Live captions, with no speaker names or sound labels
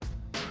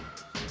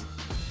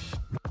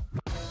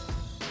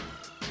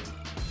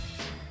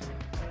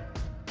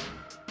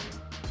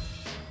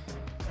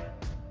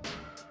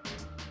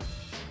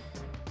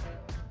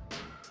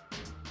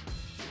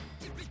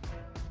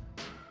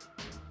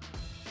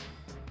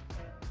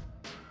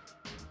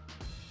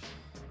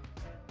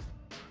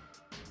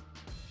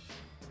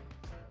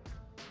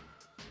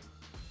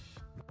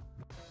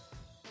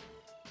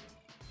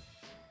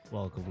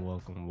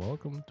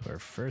Welcome to our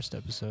first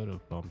episode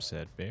of Bump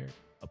Said Bear,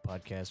 a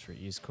podcast for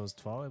East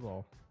Coast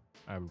volleyball.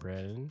 I'm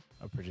Brandon,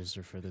 a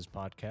producer for this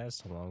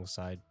podcast.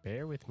 Alongside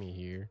Bear with me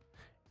here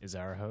is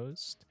our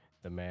host,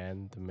 the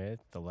man, the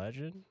myth, the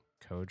legend,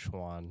 Coach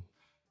Juan.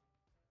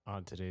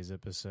 On today's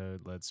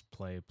episode, let's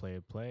play.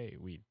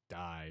 We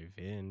dive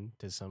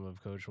into some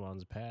of Coach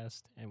Juan's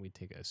past and we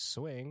take a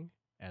swing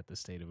at the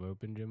state of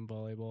open gym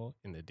volleyball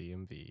in the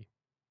DMV.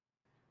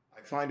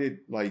 I find it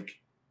like,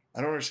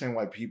 I don't understand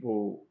why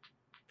people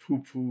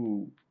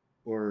poo-poo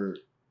or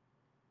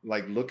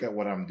like look at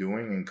what I'm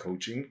doing in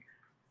coaching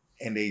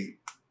and they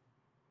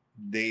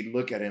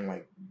look at it and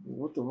like,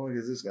 what the fuck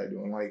is this guy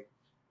doing? Like,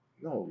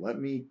 no, let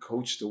me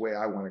coach the way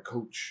I want to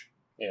coach.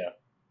 Yeah.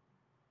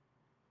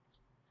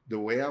 The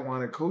way I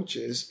want to coach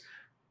is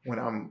when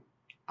I'm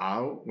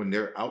out, when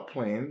they're out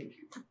playing,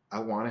 I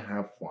want to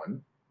have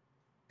fun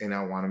and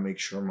I want to make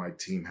sure my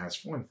team has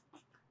fun.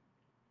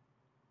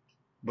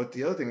 But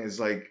the other thing is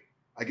like,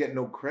 I get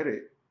no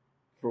credit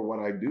for what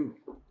I do.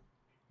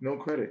 No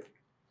credit.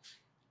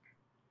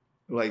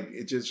 Like,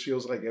 it just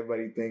feels like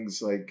everybody thinks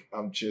like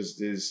I'm just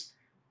this,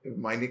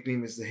 my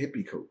nickname is the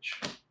hippie coach.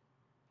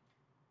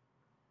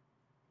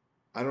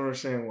 I don't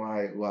understand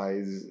why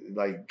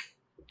like,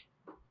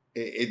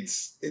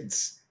 it's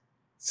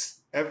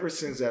ever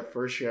since that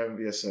first year at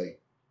MVSA.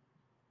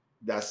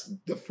 That's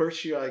the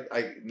first year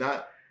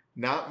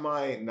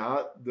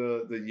not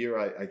the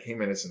year I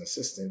came in as an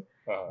assistant.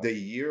 The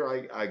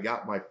year I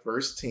got my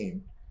first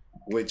team,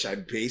 which I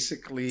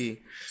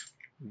basically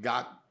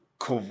got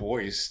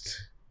co-voiced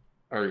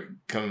or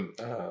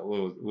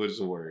what is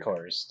the word?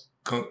 Coerced.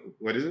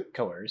 What is it?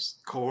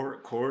 Coerced.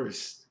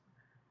 Coerced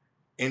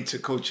into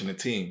coaching a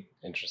team.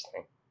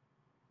 Interesting.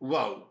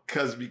 Well,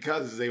 because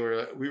we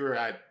were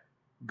at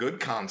Good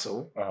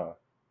Console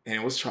and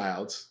it was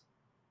tryouts,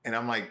 and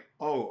I'm like,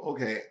 oh,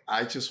 okay,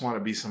 I just want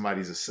to be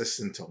somebody's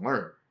assistant to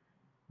learn,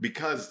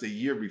 because the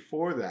year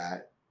before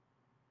that,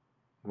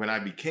 when I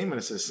became an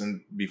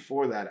assistant,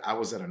 before that, I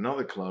was at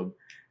another club,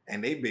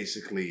 and they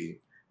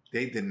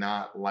did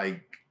not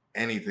like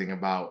anything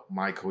about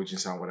my coaching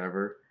style,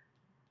 whatever,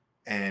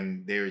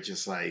 and they were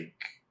just like,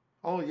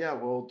 oh yeah,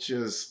 well,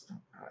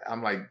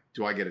 I'm like,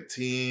 do I get a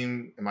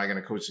team? Am I going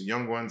to coach the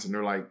young ones? And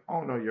they're like,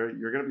 oh no,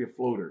 you're going to be a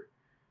floater.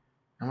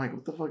 I'm like,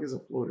 what the fuck is a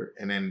floater?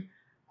 And then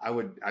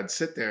I'd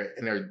sit there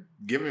and they're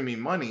giving me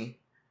money,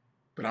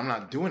 but I'm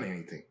not doing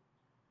anything.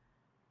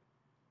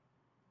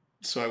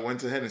 So I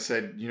went ahead and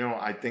said,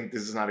 I think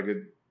this is not a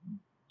good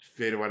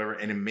fit or whatever.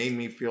 And it made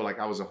me feel like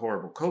I was a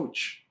horrible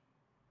coach.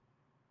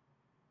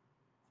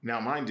 Now,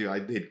 mind you, I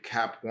did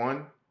Cap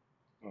 1.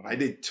 I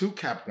did 2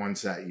 Cap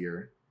 1s that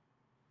year.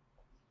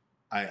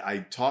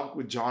 I talked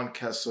with John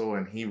Kessel,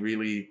 and he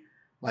really,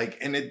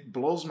 and it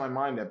blows my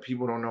mind that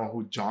people don't know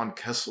who John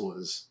Kessel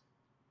is.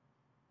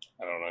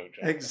 I don't know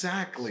who John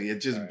Exactly.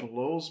 It just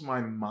blows my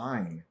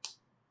mind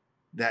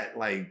that,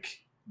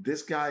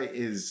 this guy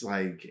is,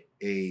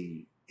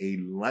 a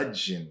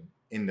legend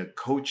in the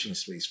coaching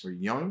space for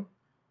young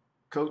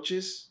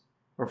coaches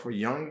or for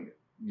young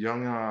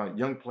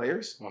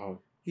players.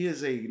 He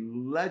is a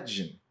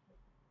legend.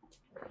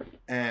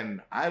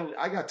 And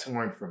I got to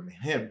learn from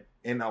him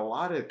in a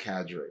lot of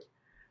cadre.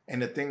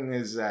 And the thing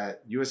is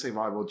that USA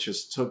Volleyball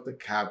just took the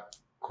cap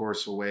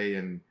course away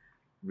and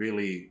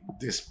really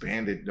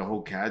disbanded the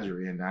whole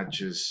cadre, and that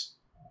just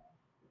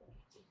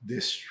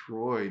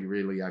destroyed,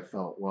 really, I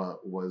felt,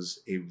 what was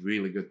a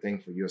really good thing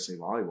for USA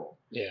Volleyball.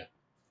 Yeah.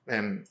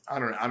 And I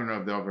don't know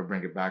if they'll ever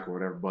bring it back or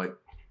whatever, but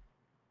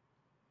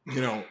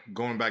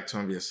going back to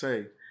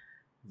MVSA,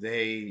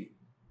 they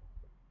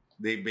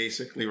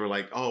basically were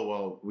like, oh,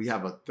 well, we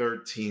have a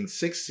 13,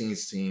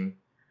 16s team,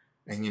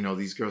 and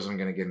these girls aren't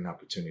going to get an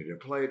opportunity to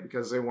play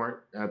because they weren't,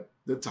 at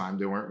the time,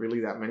 there weren't really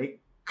that many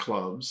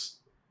clubs,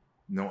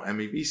 no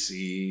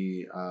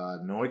MEVC,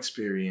 no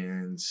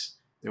experience.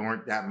 There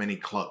weren't that many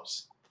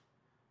clubs.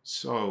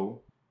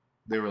 So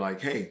they were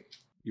like, hey,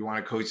 you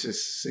want to coach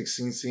this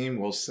 16 team?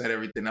 We'll set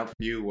everything up for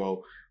you.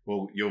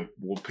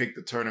 We'll pick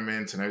the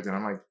tournaments and everything.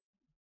 I'm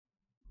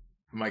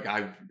like,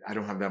 I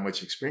don't have that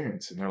much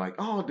experience. And they're like,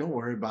 oh, don't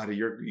worry about it.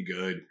 You're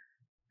good.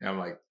 And I'm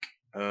like,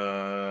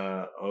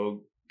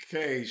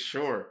 okay,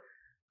 sure.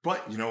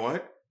 But you know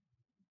what?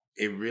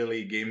 It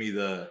really gave me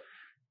that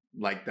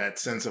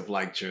sense of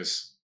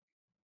just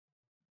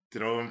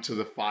throw them to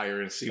the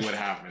fire and see what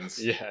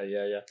happens.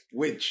 Yeah.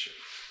 Which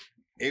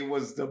it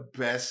was the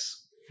best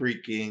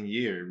freaking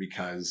year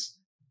because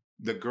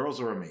the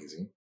girls are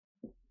amazing.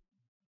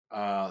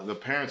 The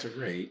parents are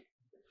great.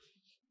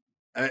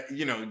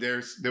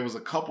 There was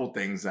a couple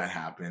things that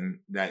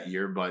happened that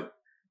year, but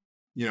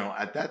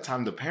at that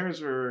time the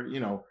parents were,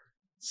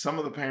 some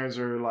of the parents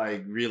are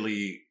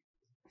really,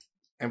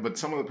 but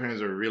some of the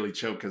parents are really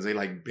chill because they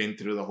been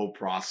through the whole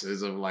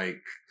process of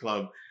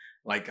club,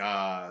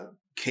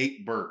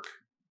 Kate Burke,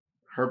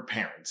 her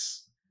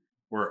parents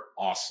were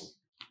awesome.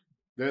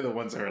 They're the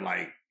ones that are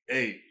like,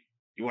 hey,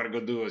 you want to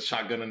go do a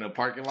shotgun in the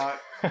parking lot?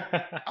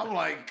 I'm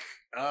like,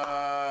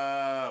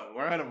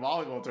 we're at a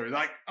volleyball tournament.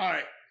 Like, all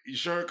right, you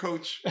sure,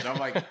 coach? And I'm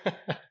like,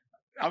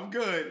 I'm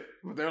good.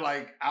 But they're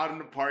like out in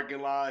the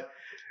parking lot,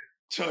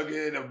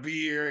 chugging a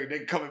beer, and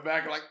then coming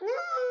back like,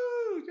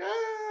 woo,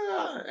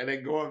 yeah, and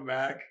then going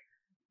back.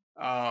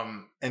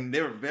 And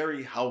they're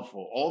very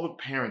helpful. All the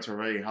parents are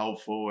very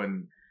helpful,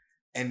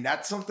 and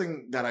that's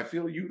something that I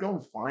feel you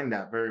don't find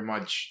that very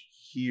much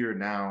here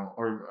now,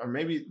 or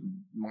maybe it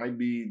might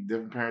be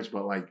different parents,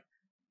 but like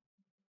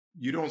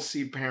you don't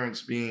see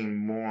parents being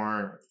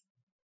more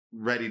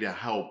ready to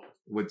help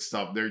with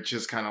stuff. They're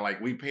just kind of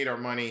like, we paid our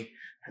money,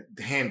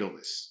 handle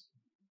this.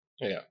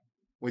 Yeah.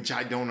 Which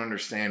I don't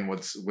understand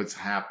what's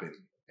happened.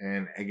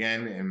 And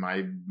again, it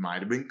might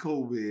have been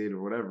COVID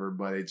or whatever,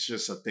 but it's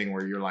just a thing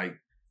where you're like,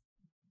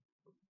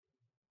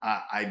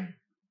 I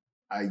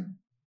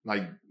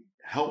like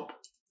help.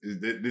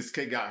 This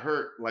kid got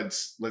hurt.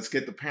 Let's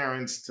get the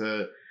parents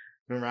to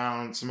come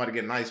around. Somebody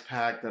get an ice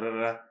pack. Da da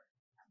da.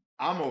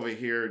 I'm over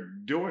here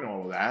doing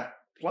all of that.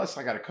 Plus,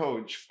 I got to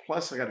coach.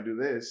 Plus, I got to do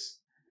this.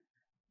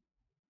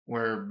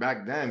 Where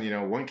back then,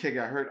 one kid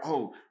got hurt.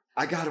 Oh,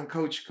 I got him,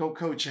 coach. Go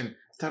coach and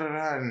da da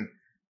da. And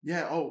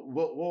yeah, oh,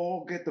 we'll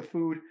all get the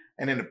food.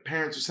 And then the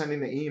parents are sending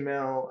the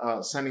email,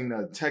 sending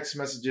the text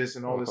messages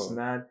and all this and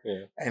that.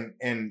 Yeah.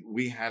 And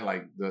we had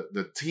like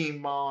the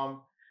team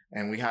mom,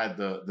 and we had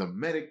the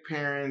medic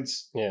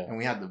parents, and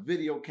we had the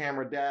video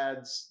camera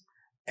dads,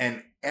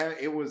 and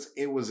it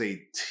was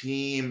a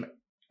team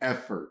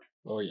effort.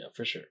 Oh yeah,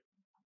 for sure.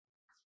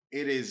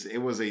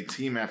 It was a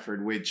team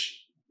effort,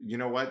 which, you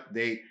know what,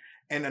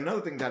 and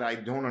another thing that I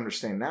don't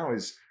understand now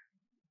is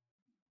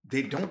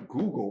they don't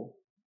Google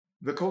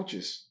the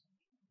coaches.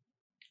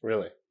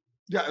 Really?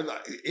 Yeah,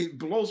 it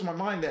blows my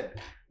mind that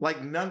like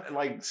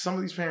some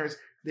of these parents,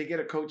 they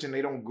get a coach and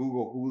they don't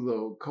Google who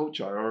the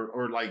coach are,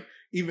 or like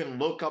even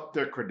look up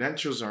their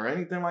credentials or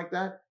anything like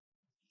that.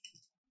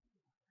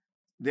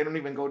 They don't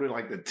even go to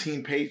like the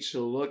team page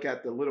to look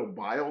at the little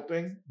bio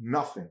thing.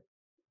 Nothing.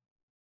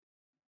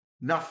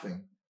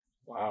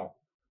 Wow.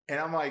 And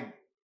I'm like,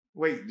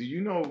 wait, do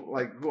you know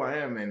like who I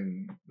am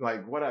and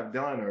like what I've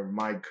done or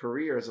my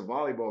career as a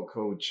volleyball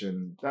coach?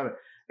 And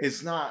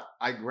it's not,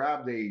 I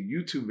grabbed a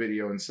YouTube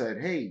video and said,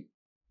 hey,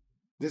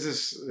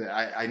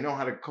 I know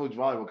how to coach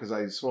volleyball because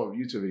I saw a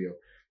YouTube video.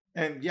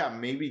 And yeah,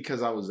 maybe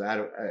because I was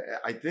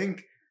I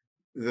think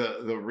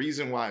the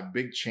reason why a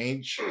big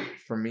change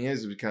for me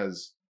is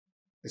because,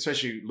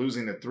 especially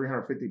losing the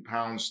 350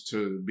 pounds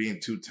to being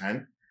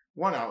 210.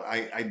 One,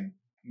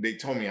 they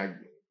told me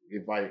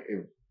if I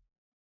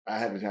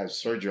had to have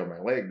surgery on my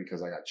leg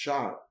because I got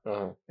shot,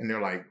 and they're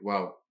like,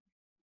 well,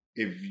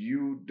 if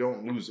you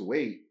don't lose the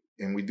weight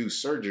and we do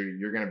surgery,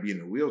 you're going to be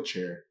in a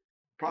wheelchair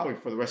probably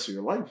for the rest of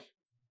your life.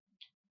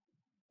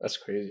 That's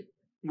crazy.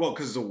 Well,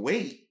 because the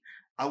weight,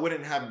 I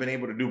wouldn't have been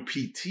able to do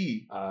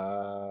PT,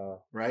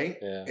 right?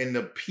 Yeah. And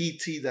the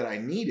PT that I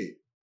needed.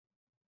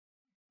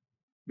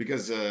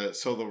 Because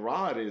so the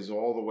rod is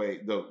all the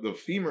way, the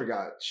femur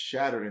got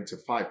shattered into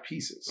 5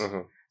 pieces.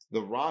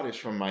 The rod is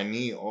from my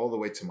knee all the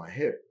way to my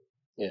hip.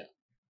 Yeah.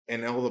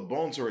 And all the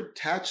bones are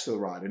attached to the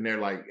rod. And they're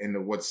like,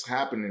 and what's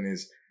happening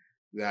is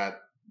that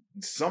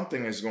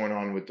something is going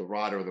on with the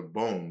rod or the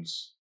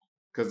bones.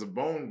 Because the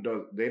bone,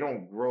 they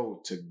don't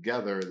grow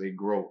together, they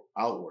grow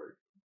outward.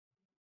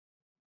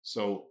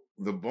 So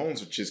the bones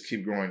will just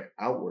keep growing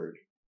outward.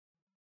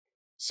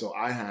 So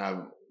I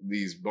have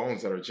these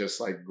bones that are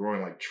just like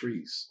growing like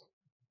trees.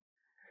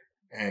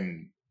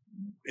 And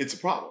it's a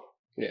problem.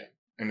 Yeah.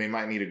 And they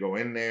might need to go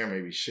in there,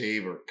 maybe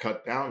shave or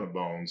cut down the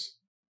bones,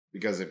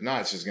 because if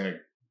not, it's just going to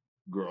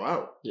grow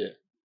out. Yeah.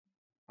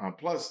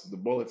 Plus, the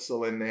bullet's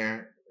still in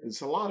there.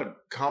 It's a lot of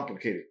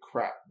complicated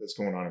crap that's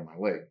going on in my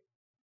leg.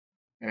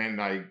 And then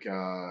like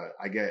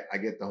I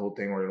get the whole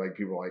thing where like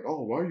people are like,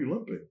 oh, why are you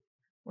limping?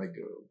 Like,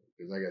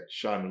 because I got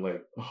shot in the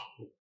leg.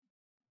 Oh,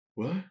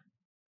 what?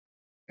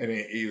 And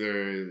then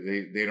either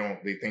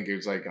they think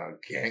it's like a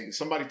gang.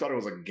 Somebody thought it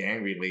was a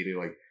gang related,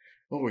 like,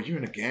 oh, were you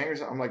in a gang or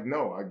something? I'm like,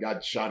 no, I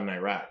got shot in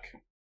Iraq.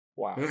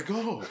 Wow. They're like,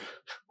 oh,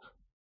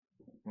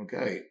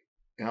 okay.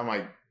 And I'm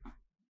like,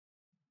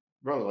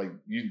 bro, like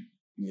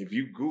if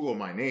you Google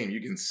my name, you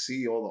can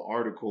see all the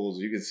articles,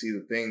 you can see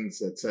the things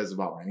that says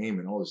about my name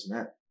and all this and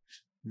that.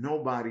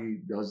 Nobody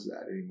does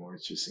that anymore.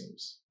 It just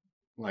seems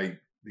like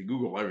they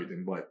Google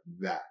everything but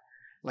that.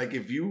 Like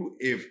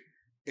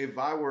if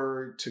I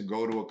were to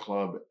go to a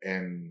club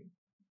and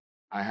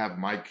I have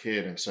my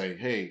kid and say,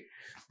 hey,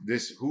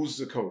 who's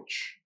the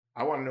coach?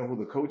 I want to know who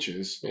the coach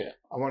is. Yeah.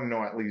 I want to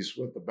know at least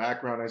what the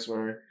background is for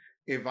her.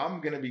 If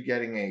I'm going to be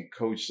getting a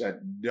coach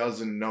that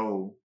doesn't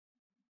know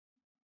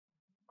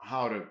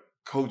how to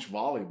coach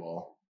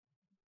volleyball,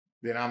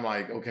 then I'm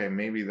like, okay,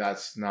 maybe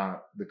that's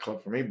not the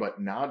club for me. But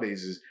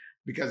nowadays is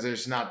because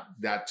there's not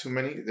that too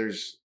many.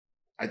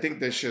 I think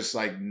there's just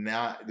like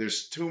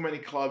there's too many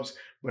clubs,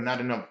 but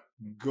not enough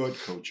good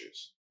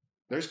coaches.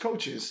 There's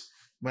coaches,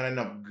 but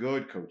enough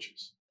good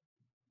coaches.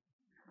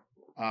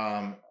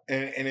 And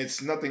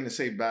it's nothing to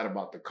say bad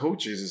about the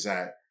coaches, is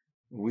that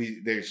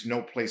there's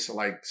no place to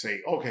like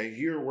say, okay,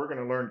 here we're going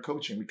to learn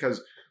coaching,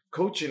 because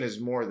coaching is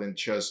more than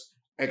just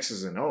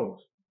X's and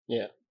O's.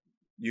 Yeah.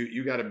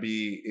 You got to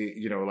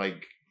be,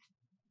 like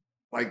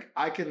like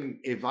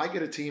if I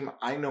get a team,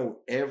 I know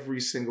every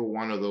single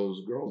one of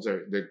those girls,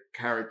 their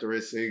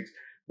characteristics,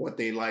 what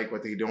they like,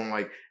 what they don't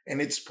like.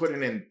 And it's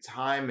putting in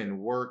time and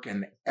work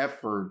and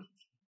effort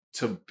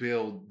to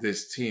build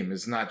this team.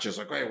 It's not just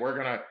like, hey, we're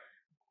going to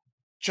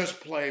just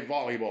play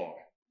volleyball.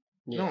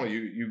 Yeah. No,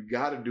 you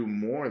got to do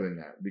more than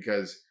that,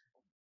 because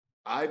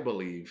I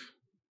believe,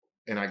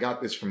 and I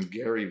got this from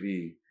Gary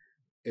Vee,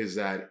 is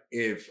that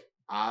if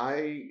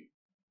I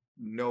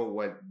know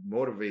what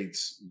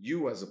motivates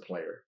you as a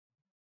player,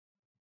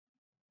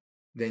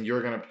 then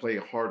you're going to play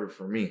harder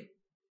for me.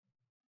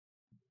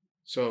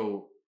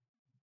 So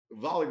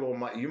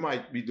volleyball, you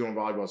might be doing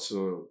volleyball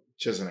so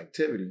just an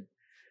activity,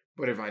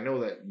 but if I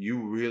know that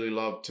you really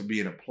love to be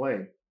in a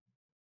play,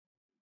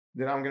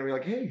 then I'm going to be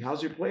like, hey,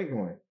 how's your play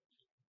going?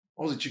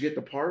 Oh, did you get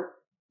the part?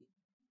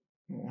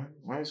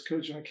 Why does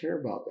coach not care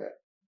about that?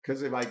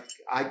 Because if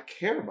I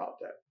care about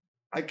that,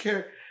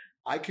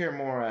 I care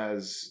more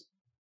as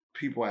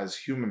people, as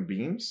human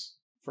beings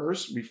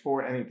first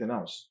before anything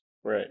else.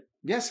 Right.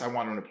 Yes, I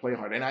want them to play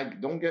hard. And I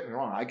don't get me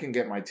wrong, I can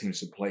get my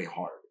teams to play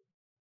hard.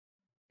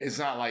 It's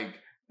not like,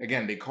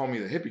 again, they call me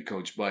the hippie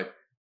coach, but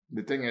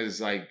the thing is,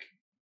 like,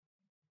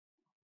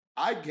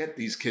 I get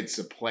these kids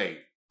to play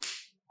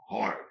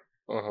hard,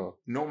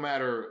 no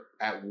matter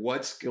at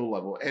what skill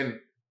level. And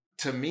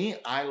to me,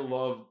 I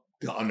love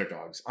the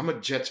underdogs. I'm a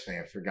Jets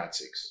fan, for God's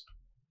sakes.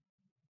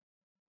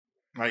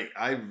 Right?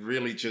 I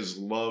really just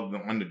love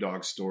the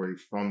underdog story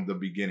from the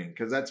beginning,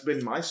 because that's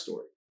been my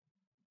story.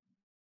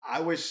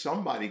 I wish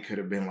somebody could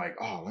have been like,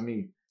 oh, let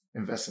me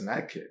invest in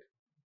that kid.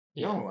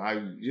 Yeah. No, I,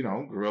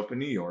 grew up in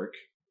New York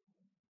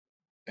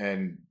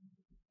and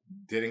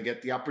didn't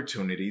get the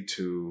opportunity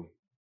to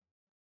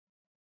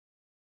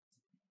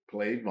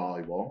play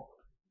volleyball.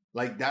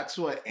 Like, that's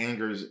what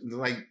angers,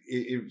 like,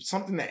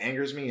 something that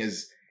angers me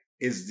is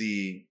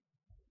the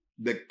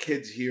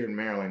kids here in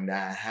Maryland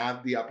that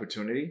have the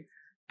opportunity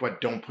but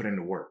don't put in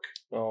the work.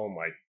 Oh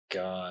my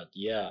God.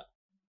 Yeah.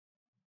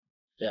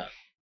 Yeah.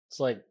 It's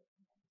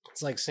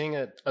like seeing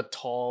a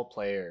tall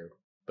player,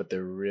 but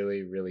they're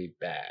really, really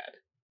bad.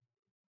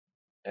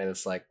 And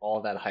it's like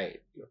all that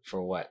height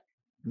for what?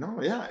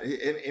 No, yeah.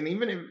 And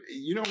even if,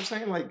 you know what I'm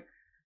saying? Like,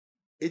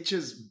 it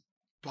just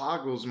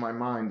boggles my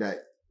mind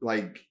that,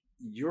 like,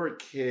 you're a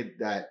kid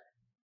that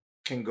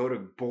can go to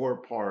Boer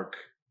Park,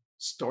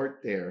 start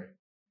there,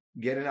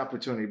 get an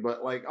opportunity,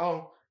 but like,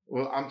 oh,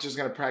 well, I'm just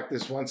going to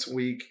practice once a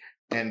week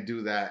and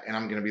do that, and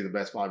I'm going to be the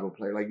best volleyball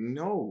player. Like,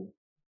 no.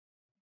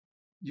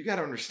 You got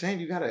to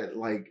understand, you got to,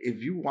 like,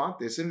 if you want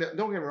this, and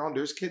don't get me wrong,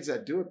 there's kids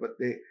that do it, but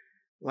they,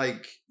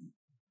 like,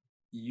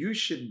 you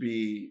should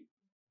be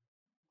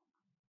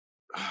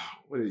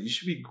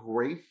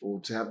grateful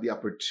to have the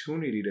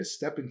opportunity to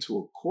step into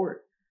a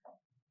court.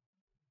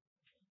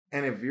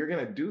 And if you're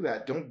going to do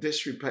that, don't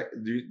disrespect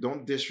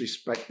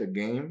the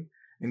game,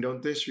 and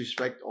don't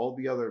disrespect all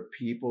the other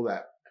people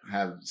that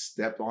have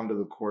stepped onto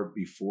the court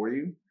before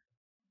you.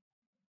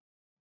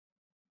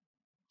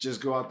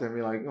 Just go out there and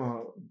be like,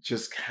 oh,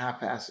 just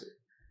half-ass it.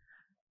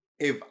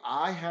 If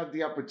I had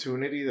the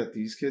opportunity that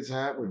these kids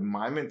have with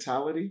my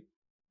mentality,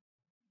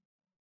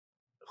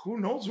 who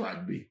knows where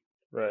I'd be?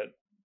 Right.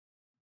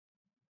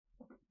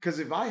 Because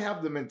if I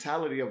have the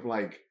mentality of,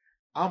 like,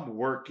 I'm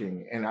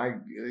working, and I,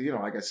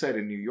 like I said,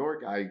 in New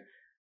York, I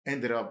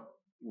ended up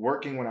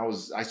working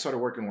I started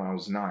working when I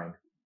was 9,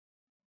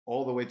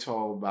 all the way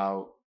till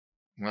about,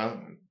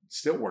 well,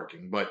 still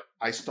working, but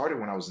I started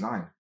when I was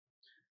 9,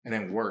 and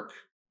then work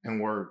and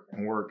work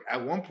and work.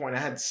 At one point, I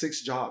had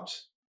 6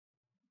 jobs.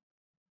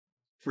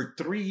 For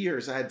 3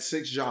 years, I had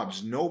 6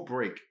 jobs, no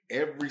break,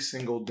 every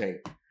single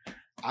day.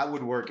 I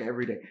would work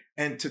every day.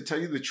 And to tell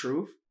you the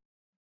truth,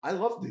 I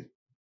loved it.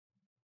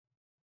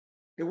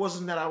 It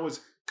wasn't that I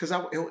was, because I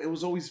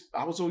was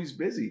always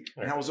busy,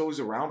 and I was always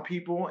around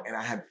people, and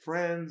I had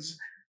friends,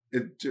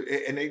 and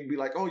they'd be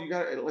like, oh,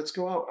 let's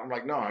go out. I'm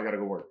like, no, I got to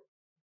go work.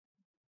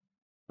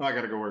 No, I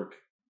got to go work.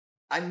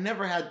 I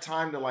never had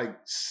time to, like,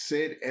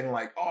 sit and,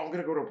 like, oh, I'm going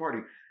to go to a party.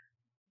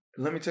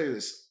 Let me tell you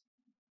this.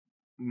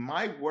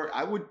 My work,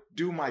 I would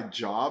do my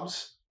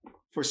jobs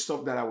for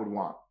stuff that I would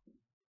want.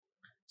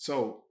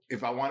 So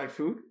if I wanted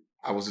food,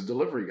 I was a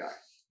delivery guy.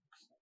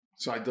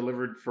 So I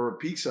delivered for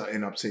pizza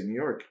in upstate New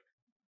York.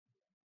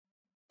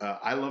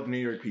 I love New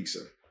York pizza.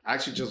 I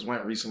actually just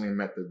went recently and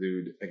met the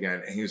dude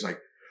again, and he was like,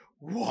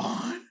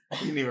 what?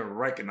 He didn't even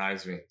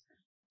recognize me.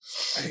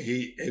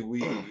 He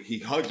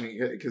hugged me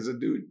because the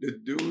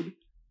dude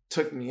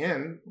took me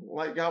in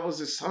like I was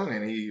his son,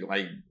 and he,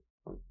 like,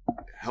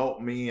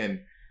 helped me,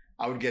 and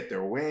I would get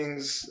their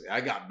wings.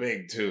 I got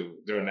big too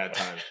during that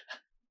time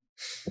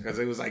because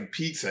it was like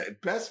pizza,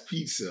 best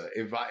pizza.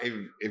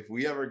 If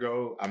we ever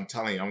go, I'm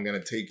telling you, I'm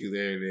gonna take you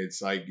there.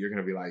 It's like you're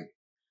gonna be like,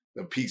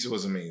 the pizza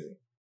was amazing.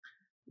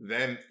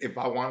 Then if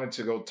I wanted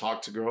to go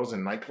talk to girls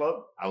in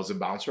nightclub, I was a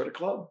bouncer at a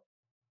club.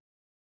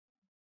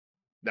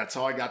 That's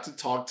how I got to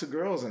talk to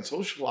girls and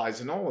socialize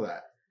and all of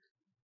that,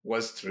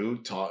 was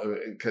through talk.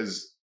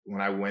 Because when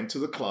I went to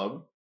the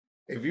club,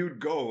 if you'd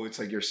go, it's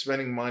like you're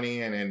spending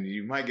money, and then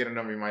you might get a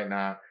number, you might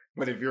not.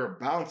 But if you're a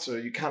bouncer,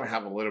 you kind of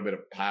have a little bit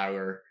of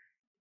power.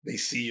 they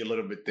see you a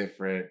little bit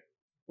different.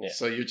 Yeah.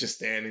 So you're just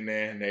standing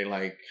there and they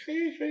like,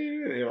 hey,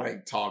 they're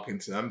like talking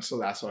to them. So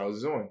that's what I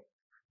was doing.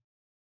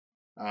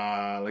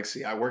 Let's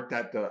see. I worked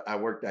at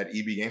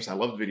EB Games. I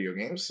love video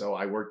games, so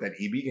I worked at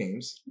EB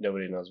Games.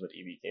 Nobody knows what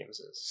EB Games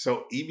is.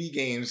 So EB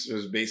Games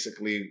was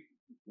basically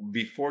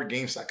before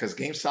GameStop, because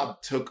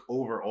GameStop took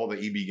over all the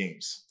EB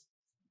Games.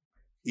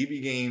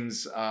 EB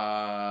Games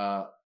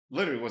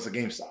literally was a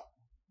GameStop.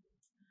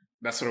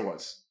 That's what it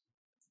was.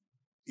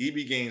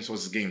 EB Games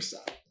was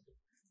GameStop.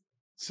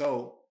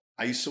 So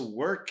I used to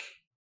work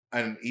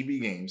at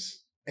EB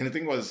Games, and the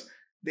thing was,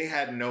 they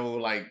had no,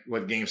 like,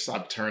 what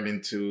GameStop turned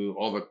into,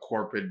 all the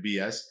corporate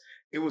BS.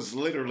 It was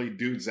literally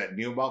dudes that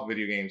knew about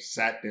video games,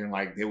 sat there and,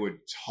 like, they would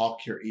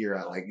talk your ear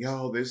out, like,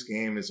 yo, this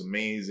game is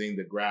amazing,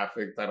 the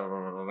graphic, da da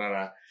da da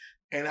da.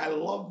 And I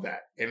love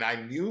that. And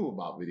I knew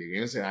about video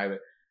games,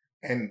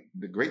 and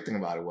the great thing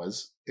about it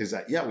is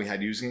that, yeah, we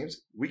had used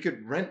games. We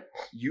could rent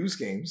used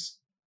games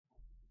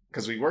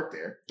because we worked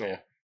there. Yeah.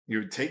 You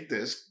would take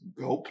this,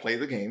 go play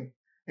the game,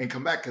 and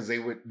come back, because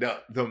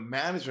the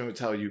management would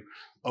tell you,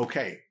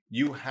 okay,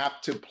 you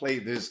have to play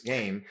this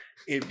game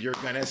if you're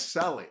going to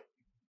sell it.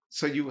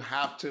 So you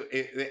have to,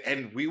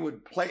 and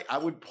I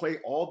would play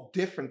all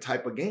different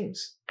type of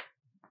games.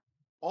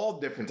 All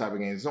different type of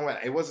games. No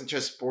matter, it wasn't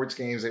just sports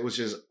games. It was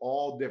just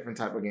all different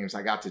type of games.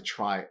 I got to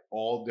try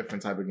all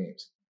different type of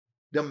games.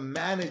 The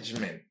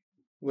management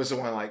was the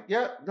one like,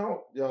 yeah,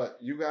 no,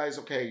 you guys,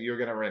 okay, you're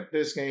going to rent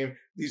this game.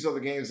 These are the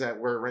games that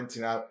we're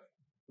renting out.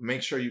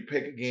 Make sure you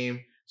pick a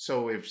game.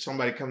 So if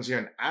somebody comes here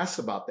and asks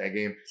about that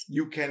game,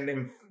 you can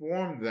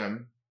inform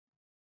them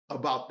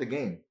about the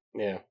game.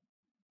 Yeah.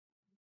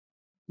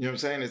 You know what I'm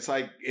saying? It's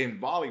like in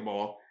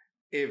volleyball,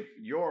 if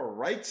you're a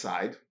right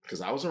side, because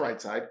I was a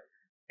right side,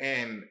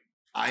 and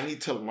I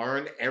need to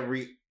learn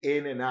every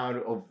in and out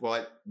of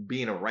what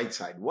being a right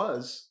side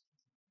was.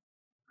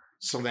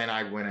 So then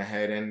I went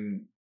ahead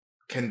and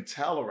can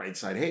tell a right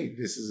side, hey,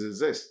 this is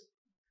this.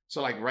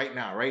 So like right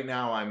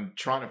now I'm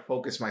trying to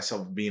focus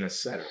myself being a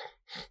setter.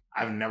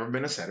 I've never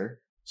been a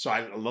setter. So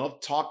I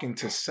love talking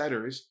to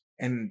setters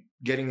and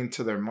getting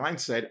into their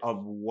mindset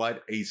of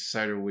what a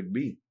setter would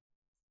be.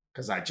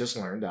 Because I just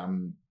learned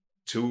I'm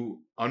too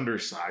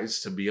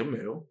undersized to be a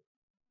middle.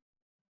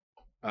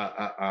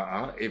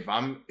 If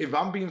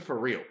I'm being for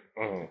real,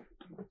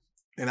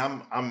 and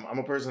I'm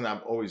a person that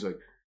I'm always like,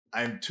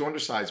 I'm too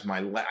undersized.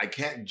 I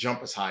can't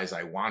jump as high as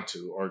I want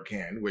to or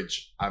can,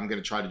 which I'm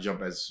gonna try to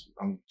jump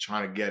I'm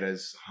trying to get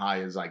as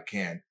high as I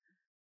can.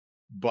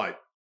 But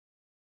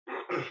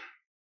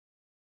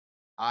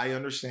I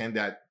understand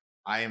that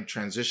I am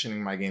transitioning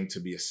my game to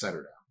be a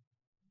setter now.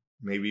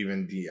 Maybe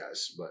even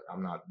DS, but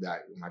I'm not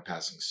that. My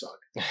passing suck.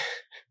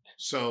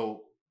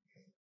 So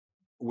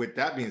with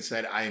that being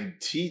said, I am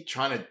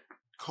trying to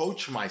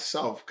coach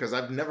myself because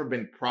I've never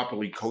been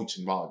properly coached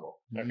in volleyball.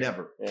 Okay.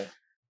 Never. Yeah.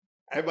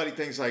 Everybody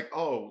thinks like,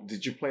 oh,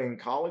 did you play in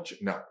college?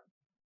 No.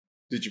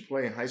 Did you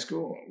play in high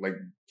school? Like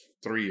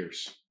 3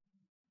 years.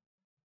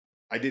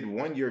 I did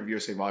 1 year of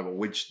USA Volleyball,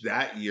 which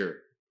that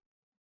year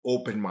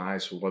opened my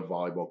eyes for what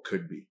volleyball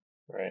could be.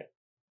 Right.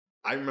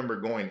 I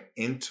remember going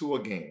into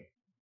a game.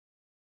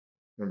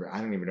 I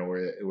didn't even know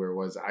where it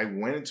was. I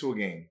went into a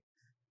game.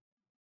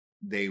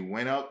 They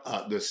went up.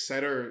 The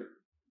setter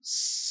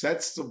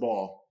sets the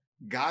ball.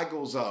 Guy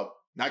goes up.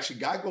 Actually,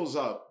 guy goes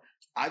up.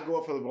 I go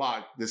up for the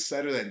block. The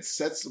setter then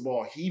sets the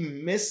ball. He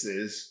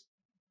misses.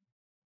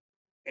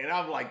 And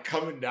I'm like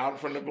coming down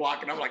from the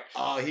block. And I'm like,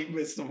 oh, he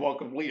missed the ball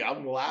completely.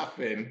 I'm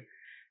laughing.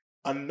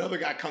 Another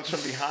guy comes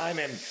from behind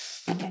and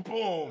boom, boom,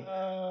 boom.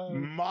 Oh,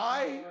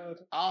 my God.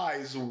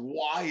 Eyes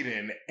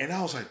widen. And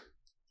I was like,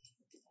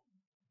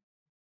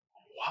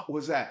 what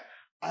was that?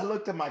 I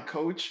looked at my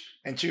coach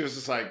and she was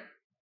just like,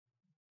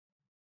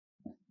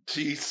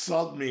 she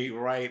subbed me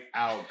right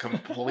out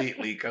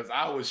completely because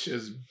I was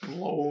just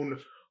blown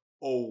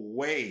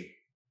away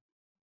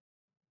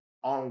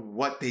on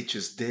what they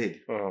just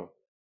did. Uh-huh.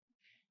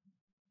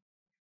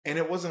 And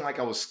it wasn't like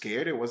I was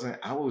scared.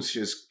 I was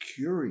just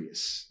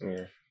curious.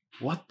 Yeah.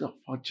 What the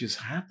fuck just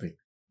happened?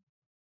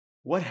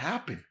 What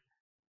happened?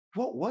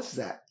 What was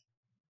that?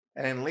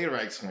 And then later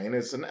I explained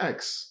it's an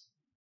X.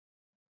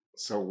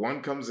 So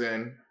one comes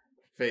in,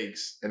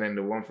 fakes, and then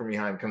the one from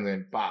behind comes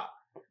in, bop,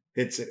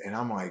 hits it. And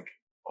I'm like,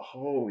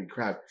 holy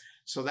crap.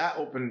 So that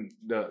opened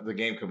the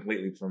game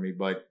completely for me.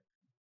 But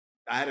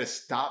I had to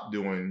stop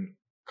doing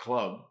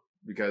club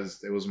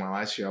because it was my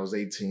last year. I was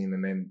 18.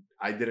 And then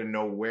I didn't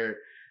know where.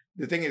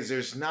 The thing is,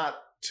 there's not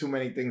too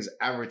many things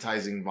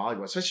advertising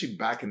volleyball, especially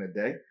back in the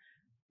day.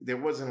 There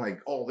wasn't like,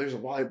 oh, there's a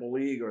volleyball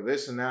league or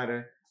this and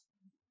that.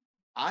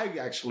 I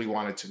actually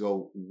wanted to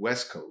go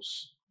West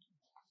Coast.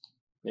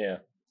 Yeah.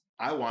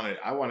 I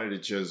wanted to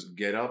just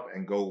get up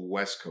and go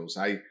West Coast.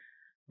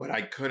 But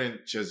I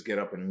couldn't just get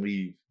up and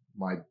leave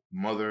my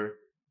mother,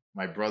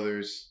 my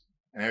brothers,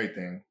 and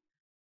everything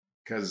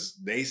because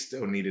they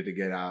still needed to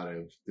get out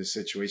of the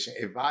situation.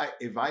 If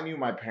I knew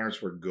my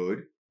parents were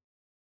good,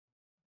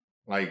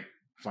 like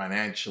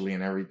financially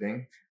and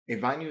everything,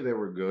 if I knew they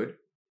were good,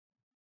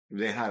 if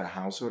they had a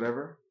house or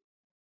whatever,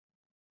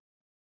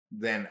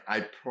 then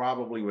I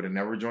probably would have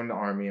never joined the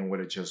Army and would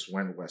have just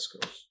went West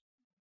Coast.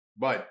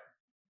 But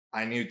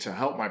I knew to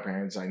help my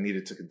parents, I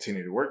needed to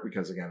continue to work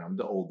because, again, I'm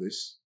the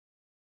oldest.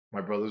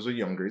 My brothers are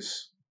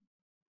youngest.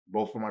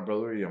 Both of my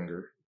brothers are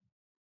younger.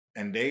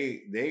 And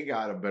they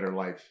got a better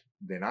life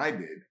than I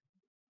did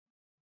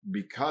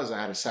because I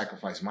had to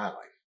sacrifice my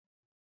life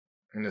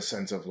in the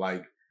sense of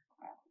like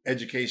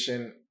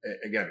education.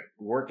 Again,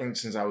 working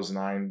since I was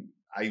 9,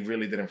 I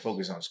really didn't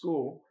focus on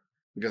school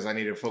because I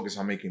needed to focus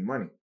on making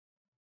money.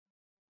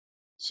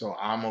 So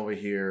I'm over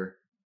here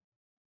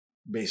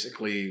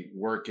basically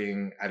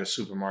working at a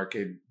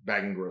supermarket,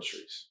 bagging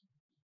groceries.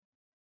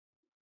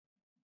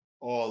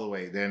 All the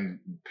way. Then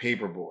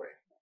paper boy.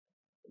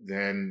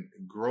 Then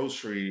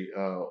grocery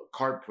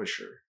cart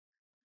pusher.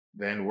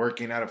 Then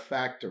working at a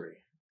factory.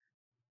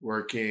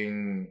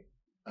 Working,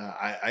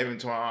 I even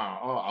told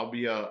I'll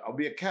be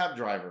a cab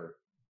driver.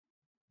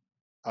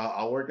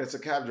 I'll work as a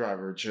cab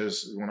driver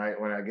just when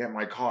I get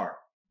my car.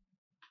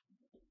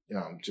 You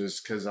know,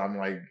 just because I'm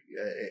like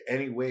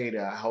any way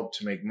to help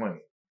to make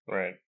money.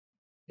 Right.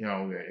 You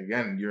know,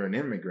 again, you're an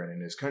immigrant in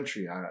this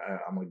country.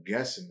 I'm a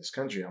guest in this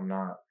country. I'm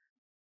not.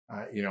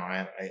 You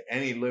know,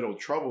 any little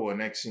trouble, and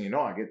next thing you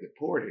know, I get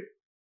deported.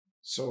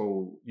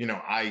 So, you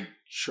know, I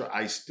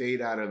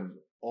stayed out of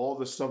all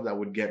the stuff that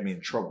would get me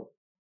in trouble.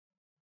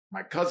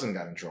 My cousin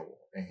got in trouble,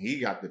 and he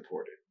got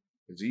deported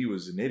because he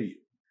was an idiot.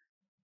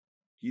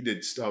 He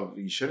did stuff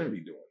he shouldn't be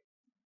doing.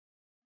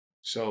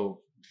 So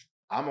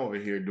I'm over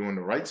here doing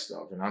the right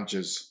stuff, and I'm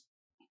just,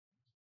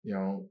 you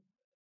know,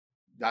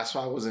 that's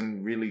why I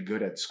wasn't really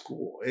good at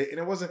school. And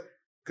it wasn't,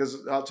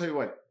 because I'll tell you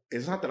what,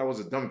 it's not that I was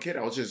a dumb kid.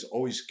 I was just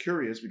always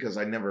curious because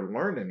I never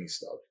learned any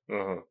stuff.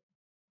 Uh-huh.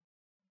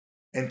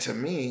 And to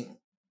me,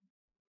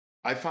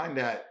 I find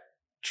that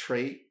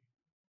trait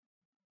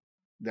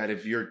that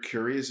if you're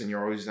curious and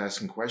you're always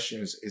asking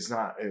questions, it's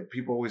not,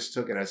 people always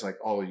took it as like,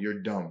 oh,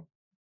 you're dumb.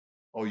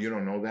 Oh, you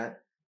don't know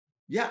that?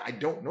 Yeah, I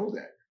don't know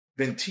that.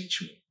 Then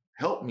teach me.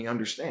 Help me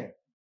understand.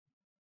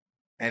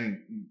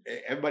 And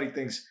everybody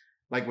thinks,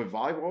 like with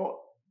volleyball,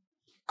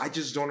 I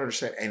just don't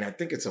understand. And I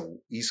think it's a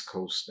East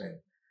Coast thing.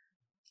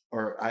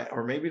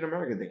 Or maybe an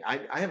American thing.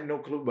 I have no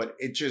clue, but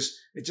it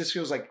just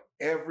feels like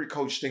every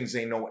coach thinks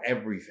they know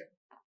everything.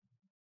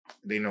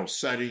 They know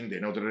setting, they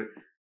know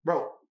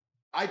bro,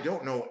 I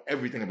don't know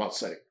everything about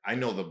setting. I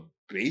know the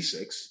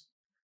basics.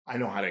 I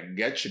know how to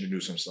get you to do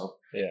some stuff.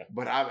 Yeah.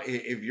 But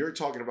if you're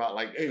talking about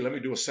like, hey, let me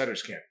do a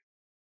setter's camp,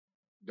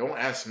 don't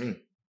ask me.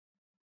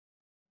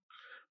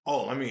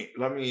 Oh,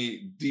 let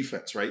me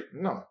defense, right?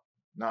 No,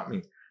 not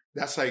me.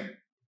 That's like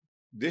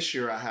this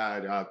year I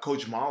had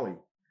Coach Molly.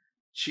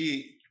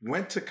 She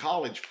went to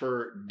college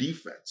for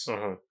defense.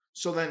 Uh-huh.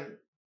 So then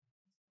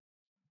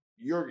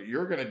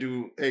you're gonna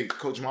do, hey,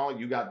 Coach Molly,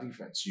 you got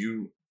defense.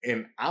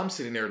 And I'm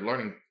sitting there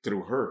learning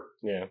through her.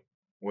 Yeah.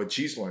 What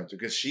she's learned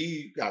because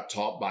she got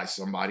taught by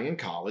somebody in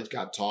college,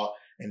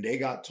 and they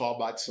got taught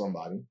by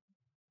somebody.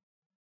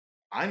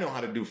 I know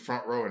how to do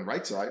front row and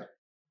right side.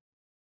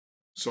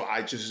 So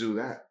I just do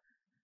that.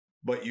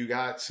 But you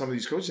got some of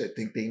these coaches that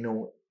think they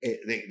know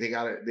it,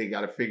 they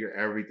gotta figure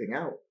everything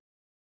out.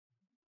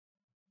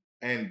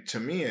 And to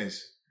me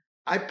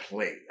I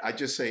play. I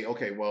just say,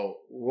 okay, well,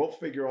 we'll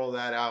figure all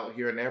that out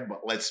here and there,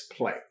 but let's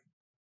play.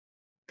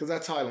 Because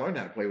that's how I learned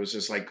how to play, was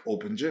just like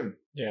open gym.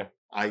 Yeah.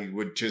 I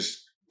would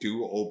just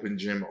do open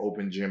gym,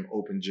 open gym,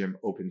 open gym,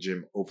 open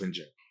gym, open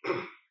gym.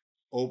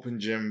 Open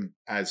gym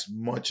as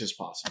much as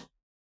possible.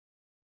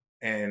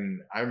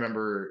 And I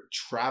remember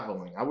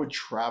traveling. I would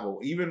travel.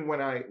 Even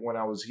when I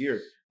was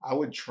here, I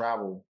would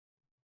travel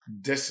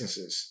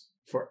distances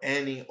for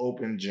any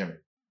open gym.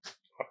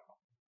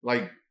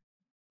 Like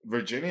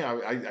Virginia,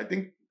 I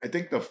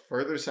think the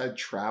furthest I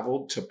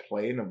traveled to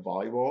play in a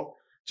volleyball,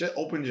 just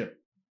open gym,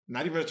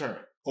 not even a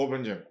tournament,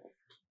 open gym,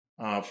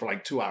 for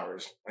like 2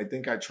 hours. I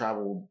think I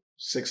traveled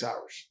 6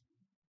 hours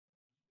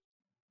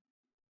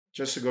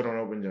just to go to an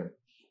open gym.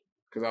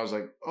 Because I was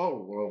like,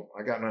 oh, well,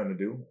 I got nothing to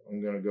do.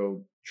 I'm going to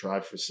go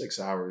drive for 6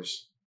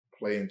 hours,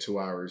 play in 2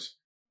 hours,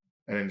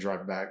 and then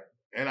drive back.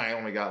 And I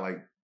only got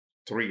like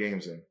 3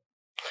 games in.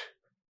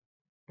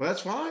 But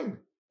that's fine.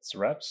 It's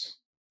reps.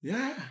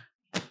 Yeah.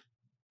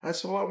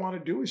 That's all I want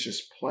to do is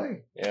just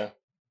play. Yeah.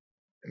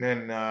 And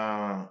then,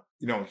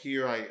 you know,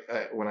 here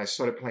when I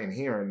started playing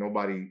here,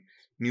 nobody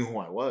knew who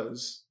I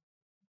was.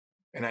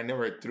 And I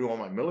never threw all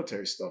my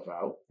military stuff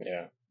out.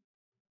 Yeah.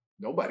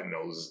 Nobody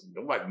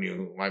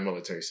knew my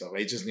military stuff.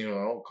 They just knew,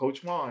 oh,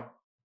 Coach Juan.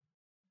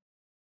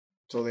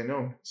 So they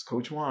know it's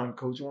Coach Juan,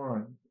 Coach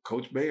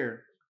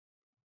Bear.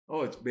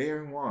 Oh, it's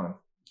Bear and Juan.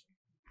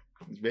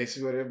 It's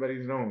basically what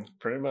everybody's known.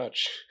 Pretty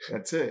much.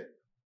 That's it.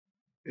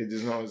 They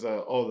just know it's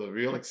the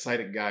real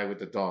excited guy with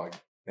the dog.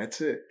 That's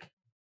it.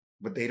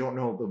 But they don't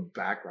know the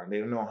background. They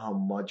don't know how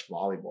much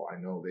volleyball I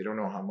know. They don't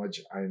know how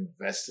much I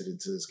invested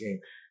into this game.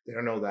 They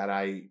don't know that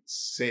I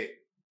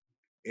sit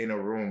in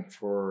a room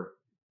for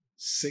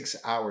 6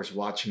 hours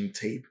watching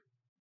tape.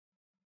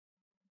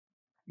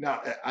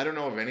 Now, I don't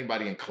know if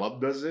anybody in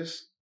club does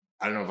this.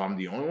 I don't know if I'm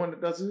the only one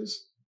that does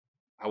this.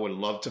 I would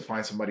love to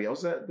find somebody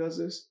else that does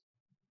this.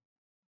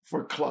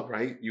 for club,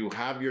 right? You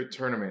have your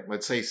tournament,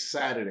 let's say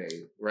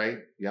Saturday, right?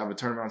 You have a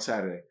tournament on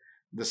Saturday.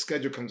 The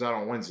schedule comes out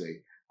on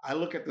Wednesday. I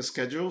look at the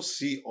schedule,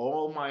 see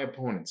all my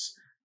opponents.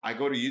 I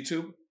go to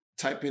YouTube,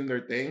 type in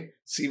their thing,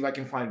 see if I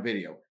can find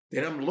video.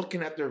 Then I'm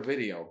looking at their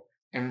video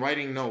and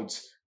writing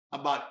notes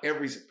about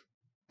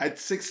at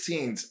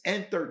 16s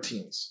and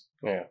 13s.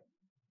 Yeah.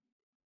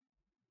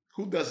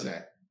 Who does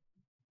that?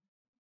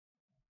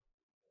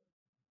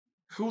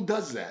 Who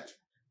does that?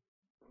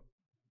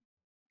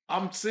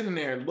 I'm sitting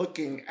there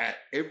looking at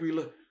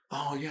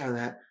oh yeah,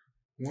 that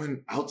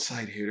one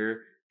outside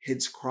hitter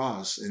hits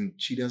cross and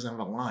she doesn't have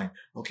a line.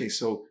 Okay,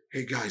 so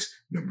hey guys,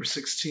 number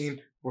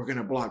 16, we're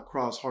gonna block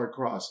cross, hard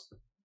cross.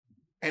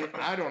 And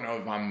I don't know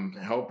if I'm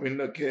helping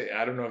the kid.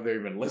 I don't know if they're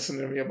even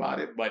listening to me about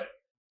it, but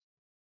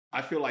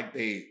I feel like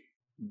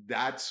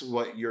that's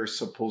what you're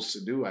supposed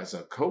to do as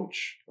a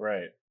coach.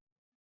 Right.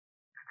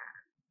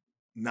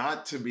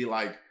 Not to be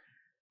like,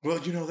 well,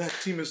 that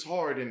team is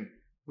hard and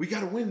we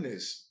got to win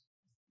this.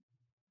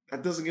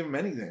 That doesn't give them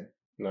anything.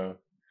 No.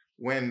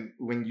 When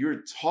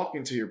you're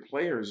talking to your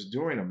players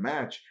during a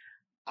match,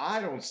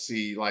 I don't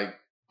see like,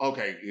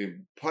 okay,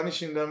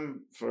 punishing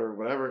them for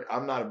whatever.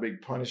 I'm not a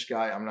big punish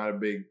guy. I'm not a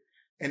big,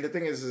 and the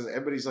thing is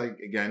everybody's like,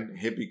 again,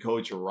 hippie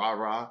coach or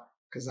rah-rah,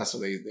 because that's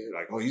what they're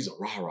like, oh, he's a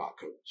rah-rah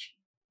coach.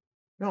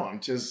 No,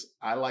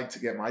 I like to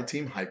get my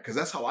team hyped because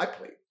that's how I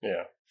played.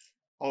 Yeah.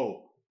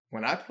 Oh,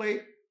 when I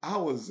played, I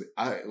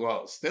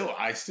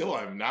still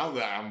am now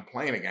that I'm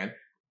playing again.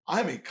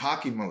 I'm a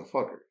cocky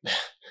motherfucker.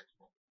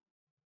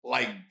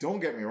 Like, don't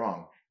get me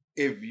wrong.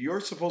 If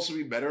you're supposed to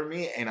be better than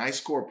me and I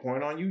score a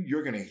point on you,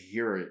 you're going to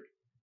hear it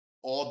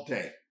all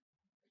day.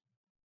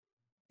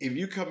 If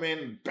you come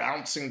in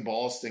bouncing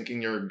balls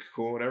thinking you're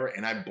cool, whatever,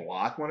 and I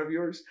block one of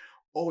yours,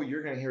 oh,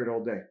 you're going to hear it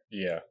all day.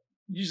 Yeah.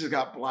 You just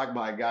got blocked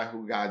by a guy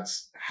who got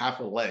half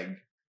a leg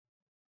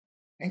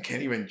and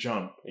can't even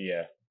jump.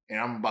 Yeah. And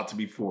I'm about to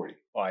be 40.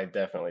 Oh, I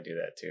definitely do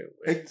that too.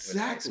 Exactly.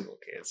 With high school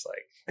kids,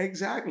 like.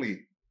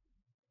 Exactly.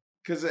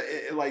 Because,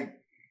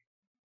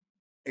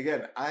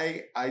 again,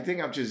 I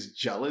think I'm just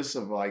jealous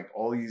of, like,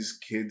 all these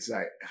kids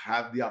that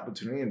have the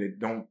opportunity and they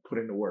don't put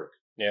in the work.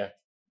 Yeah.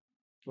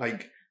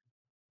 Like,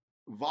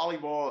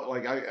 volleyball,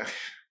 like, I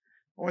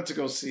went to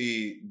go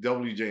see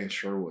WJ in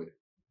Sherwood.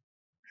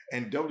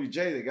 And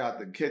WJ, they got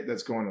the kid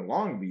that's going to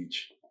Long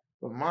Beach.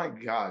 But my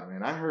God,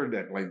 man, I heard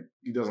that, like,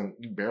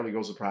 he barely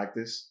goes to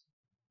practice.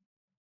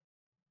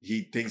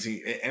 He thinks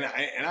and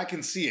I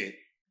can see it.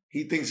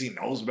 He thinks he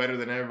knows better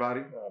than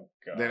everybody,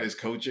 than his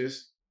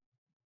coaches.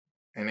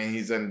 And then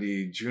he's on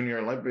the junior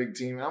Olympic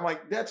team. And I'm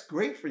like, that's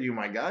great for you,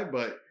 my guy.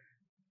 But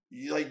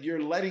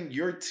you're letting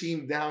your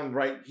team down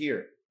right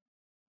here.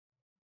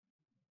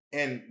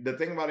 And the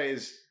thing about it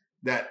is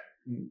that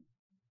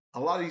a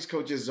lot of these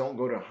coaches don't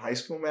go to high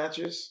school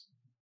matches.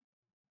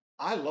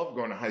 I love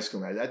going to high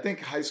school matches. I think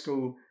high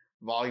school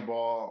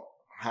volleyball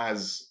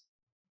has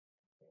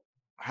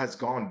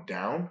gone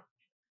down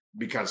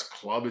because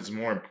club is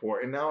more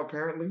important now,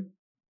 apparently.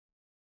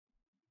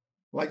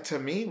 Like, to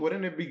me,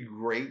 wouldn't it be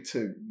great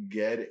to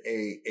get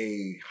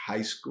a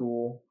high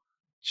school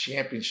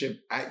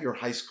championship at your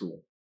high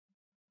school?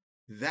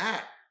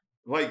 That,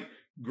 like,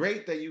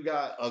 great that you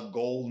got a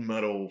gold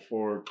medal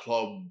for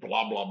club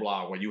blah, blah,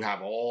 blah, where you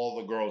have all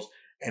the girls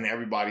and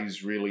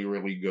everybody's really,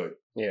 really good.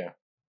 Yeah.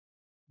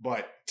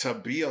 But to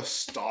be a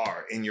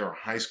star in your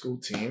high school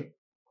team,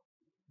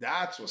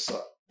 that's what's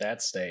up.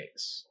 That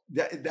stays.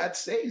 That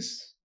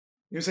stays.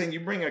 You know what I'm saying? You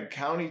bring a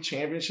county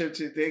championship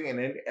to the thing, and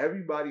then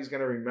everybody's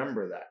going to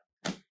remember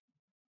that.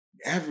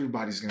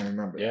 Everybody's going to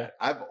remember that.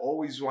 I've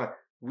always wanted.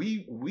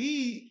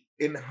 We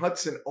in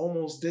Hudson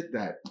almost did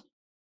that.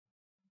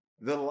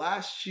 The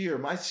last year,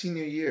 my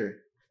senior year,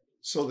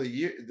 so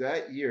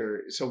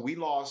we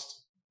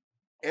lost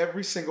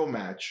every single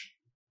match.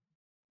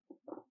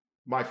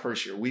 My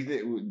first year, we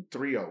did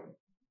 3-0.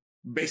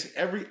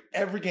 Basically,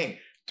 every game.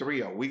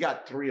 3-0. We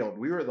got 3-0.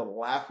 We were the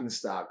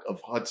laughingstock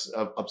of Hudson,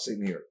 of upstate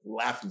New York.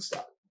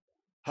 Laughingstock.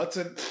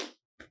 Hudson,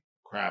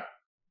 crap.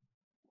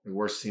 The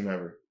worst team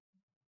ever.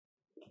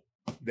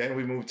 Then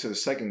we moved to the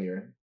second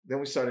year. Then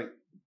we started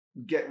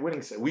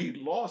winning. We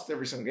lost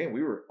every single game.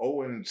 We were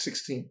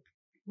 0-16.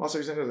 Lost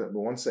every single game. But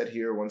one set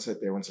here, one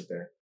set there, one set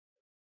there.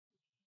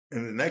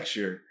 And the next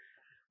year,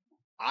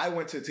 I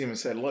went to the team and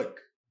said, look,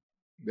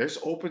 there's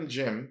open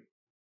gym.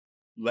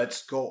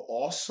 Let's go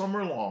all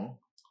summer long.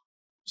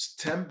 It's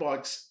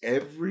 $10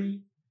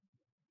 every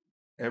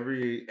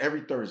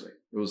Thursday.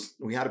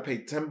 We had to pay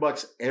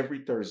 $10 every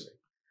Thursday.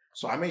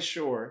 So I made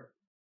sure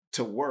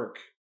to work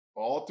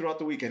all throughout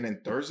the week. And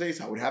then Thursdays,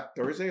 I would have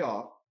Thursday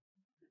off,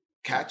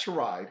 catch a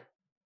ride.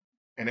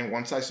 And then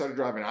once I started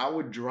driving, I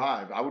would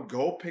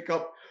go pick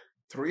up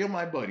 3 of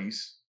my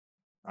buddies.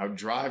 I would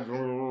drive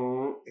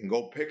and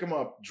go pick them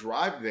up,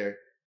 drive there.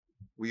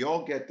 We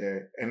all get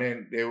there, and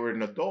then they were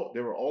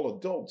all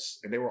adults,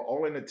 and they were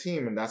all in a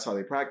team, and that's how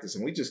they practiced.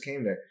 And we just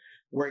came there,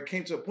 where it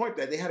came to a point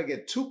that they had to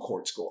get 2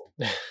 courts going.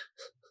 They're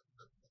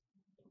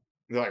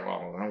like,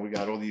 well, now we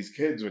got all these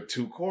kids with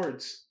 2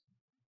 courts,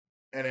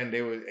 and then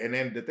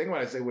the thing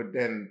about it is they would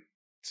then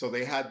so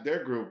they had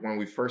their group when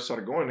we first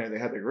started going there. They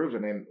had their groups,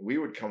 and then we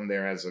would come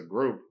there as a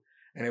group,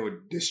 and it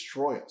would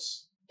destroy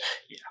us.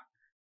 Yeah.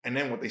 And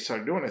then what they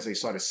started doing is they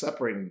started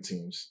separating the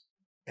teams.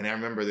 And I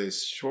remember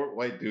this short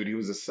white dude. He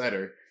was a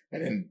setter,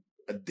 and then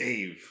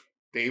Dave.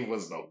 Dave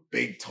was the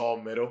big, tall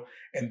middle,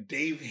 and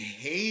Dave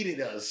hated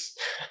us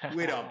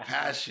with a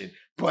passion.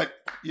 But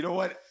you know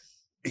what?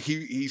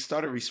 He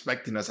started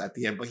respecting us at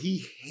the end, but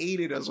he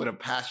hated us with a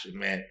passion,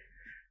 man.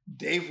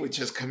 Dave would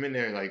just come in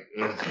there like,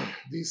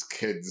 these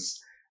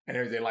kids and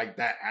everything, like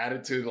that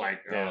attitude,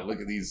 like, oh, look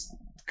at these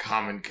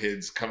common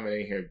kids coming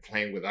in here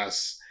playing with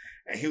us.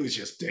 And he would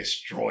just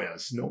destroy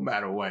us no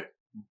matter what.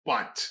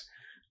 But,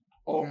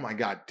 oh my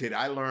God, did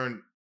I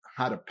learn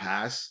how to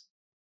pass?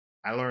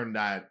 I learned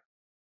that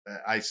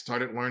I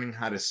started learning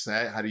how to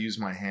set, how to use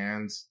my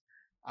hands,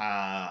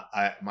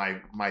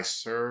 my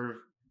serve,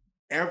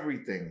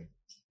 everything,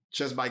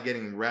 just by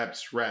getting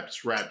reps.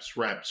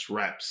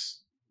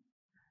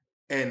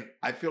 And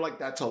I feel like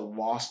that's a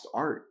lost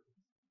art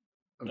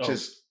of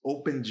just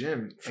open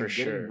gym for and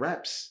sure. getting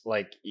reps.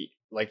 Like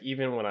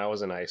even when I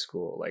was in high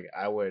school, like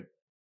I would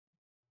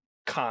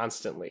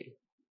constantly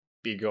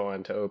be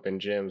going to open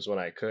gyms when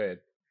I could.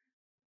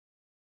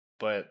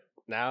 But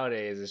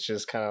nowadays it's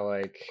just kind of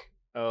like,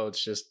 oh,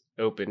 it's just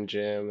open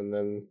gym, and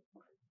then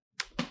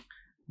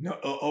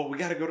we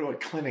got to go to a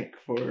clinic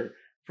for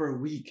a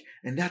week,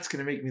 and that's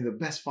going to make me the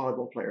best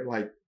volleyball player.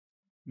 Like,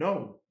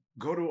 no,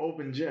 go to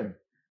open gym.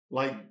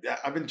 Like,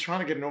 I've been trying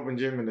to get an open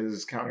gym in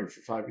this county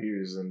for 5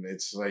 years, and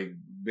it's like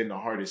been the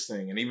hardest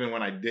thing. And even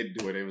when I did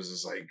do it, it was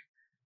just like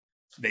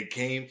they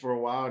came for a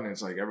while, and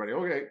it's like everybody,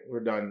 okay,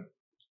 we're done,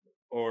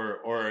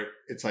 or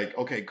it's like,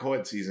 okay,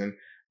 co-ed season.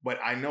 But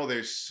I know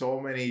there's so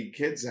many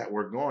kids that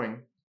were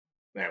going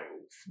that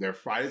their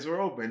Fridays were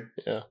open.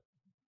 Yeah.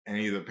 And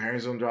either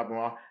parents don't drop them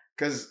off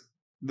because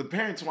the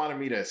parents wanted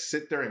me to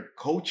sit there and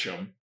coach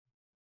them.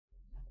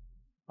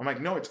 I'm like,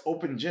 no, it's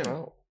open gym.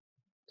 Oh,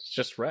 it's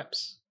just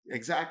reps.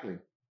 Exactly.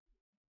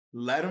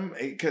 Let them,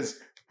 because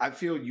I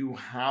feel you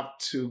have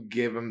to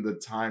give them the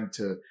time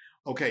to,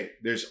 okay,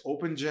 there's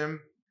open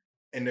gym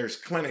and there's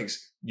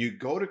clinics. You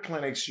go to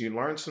clinics, you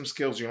learn some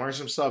skills, you learn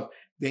some stuff.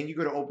 Then you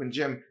go to open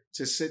gym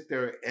to sit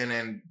there and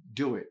then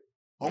do it.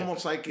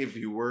 Almost like if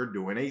you were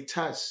doing a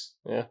test.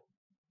 Yeah.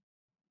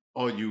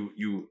 Oh,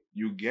 you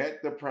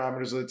get the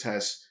parameters of the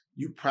test.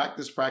 You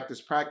practice,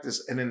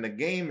 and in the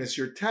game is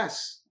your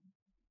test.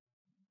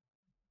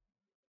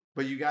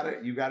 But you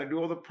gotta do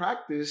all the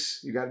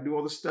practice. You gotta do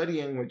all the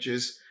studying, which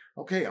is,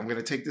 okay, I'm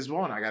gonna take this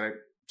ball and I gotta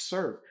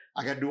serve.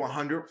 I gotta do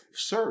 100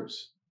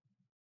 serves.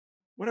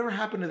 Whatever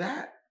happened to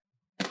that?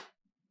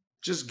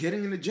 Just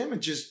getting in the gym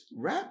and just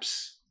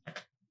reps.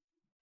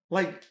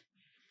 Like,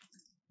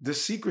 the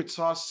secret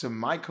sauce to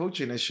my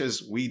coaching is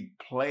just we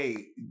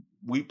play.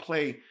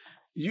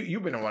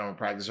 You've been in one-on-one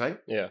practice, right?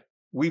 Yeah.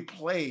 We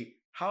play.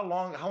 How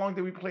long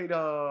did we play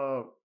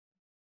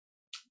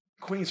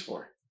Queens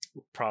for?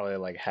 Probably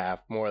like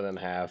more than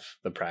half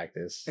the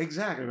practice.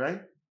 Exactly,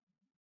 right?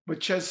 But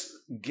just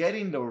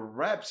getting the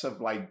reps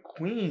of like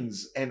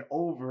Queens and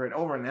over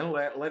and then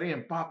letting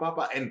him pop,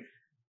 and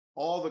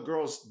all the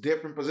girls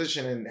different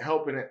position and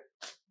helping it.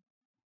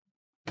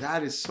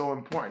 That is so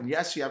important.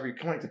 Yes, you have your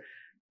point.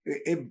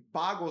 It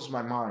boggles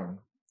my mind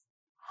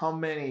how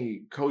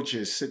many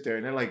coaches sit there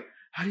and they're like,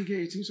 how do you get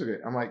your team so good?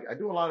 I'm like, I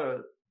do a lot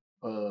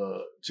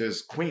of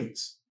just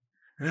Queens.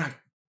 And they're like,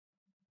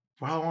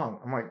 for how long?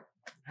 I'm like,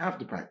 have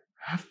to practice.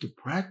 Have to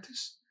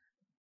practice?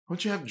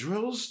 Don't you have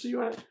drills? Do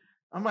you?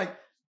 I'm like,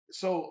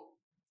 so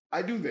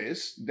I do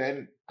this.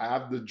 Then I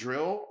have the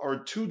drill or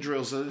 2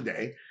 drills of the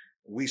day.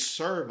 We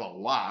serve a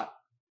lot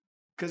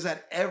because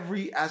at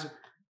every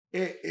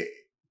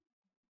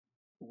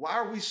why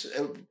are we?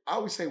 I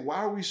always say, why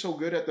are we so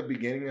good at the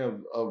beginning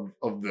of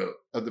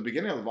the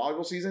beginning of the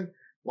volleyball season?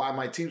 Why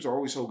my teams are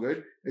always so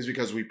good is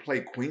because we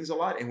play Queens a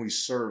lot and we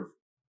serve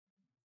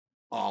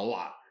a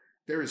lot.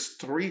 There is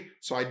 3,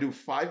 so I do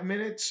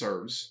 5-minute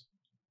serves.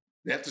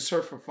 They have to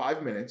serve for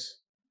 5 minutes,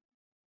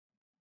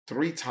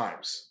 3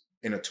 times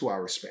in a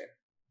 2-hour span.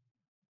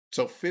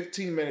 So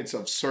 15 minutes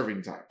of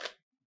serving time,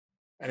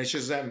 and it's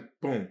just them,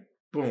 boom,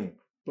 boom,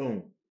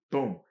 boom,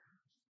 boom.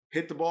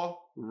 Hit the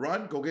ball,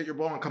 run, go get your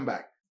ball, and come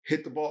back.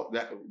 Hit the ball.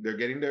 That they're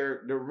getting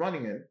their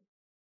running in.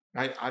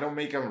 I don't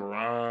make them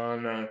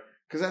run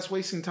because that's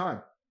wasting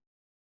time.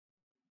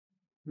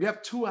 You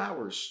have 2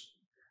 hours.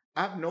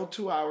 I have no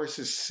 2 hours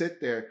to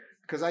sit there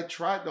because I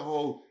tried the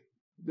whole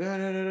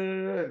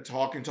and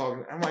talking.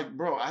 I'm like,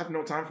 bro, I have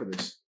no time for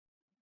this.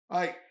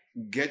 Like,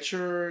 get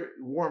your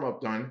warm up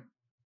done.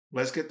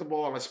 Let's get the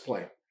ball. Let's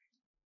play.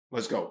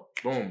 Let's go.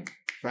 Boom.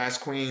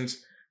 Fast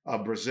Queens, a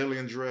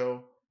Brazilian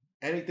drill.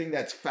 Anything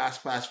that's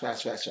fast.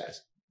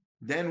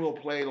 Then we'll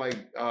play like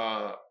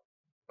a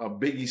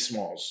Biggie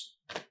Smalls,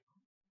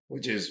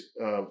 which is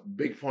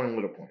big point and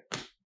little point.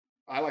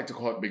 I like to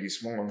call it Biggie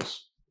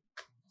Smalls.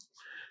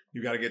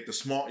 You got to get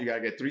you got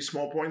to get 3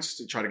 small points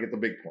to try to get the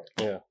big point.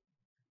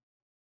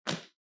 Yeah.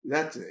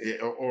 That's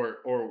it. Or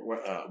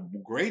a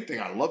great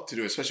thing I love to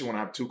do, especially when I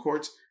have 2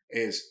 courts,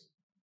 is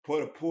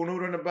put a pool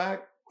noodle in the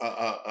back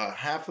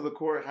half of the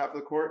court,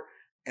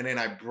 and then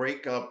I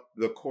break up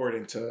the court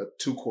into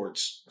 2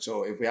 courts.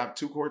 So if we have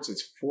 2 courts,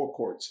 it's 4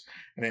 courts,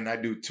 and then I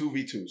do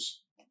 2v2s.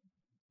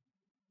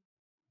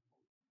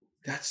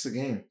 That's the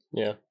game.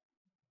 Yeah.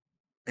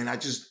 And I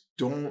just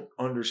don't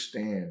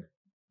understand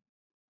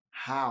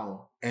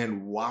how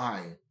and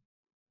why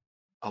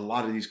a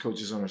lot of these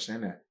coaches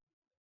understand that,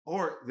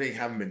 or they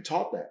haven't been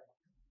taught that.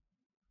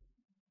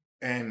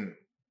 And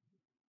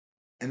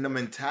the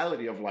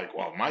mentality of like,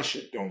 well, my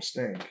shit don't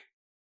stink.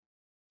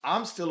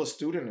 I'm still a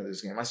student of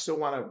this game. I still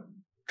want to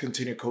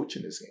continue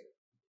coaching this game.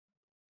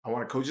 I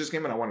want to coach this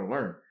game and I want to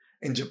learn.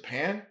 In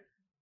Japan,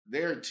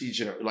 they're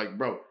teaching, like,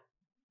 bro,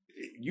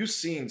 you've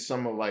seen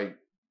some of like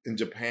in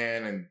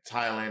Japan and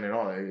Thailand and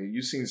all that.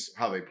 You've seen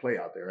how they play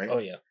out there, right? Oh,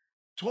 yeah.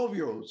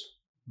 12-year-olds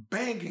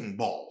banging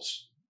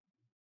balls.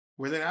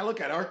 Where then I look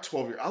at our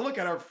 12-year-olds, I look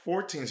at our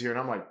 14s here and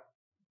I'm like,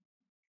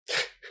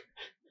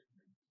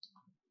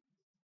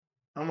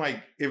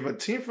 if a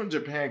team from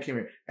Japan came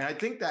in, and I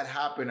think that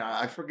happened,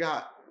 I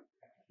forgot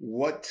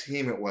what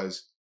team it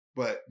was,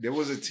 but there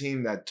was a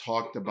team that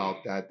talked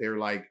about that. They're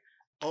like,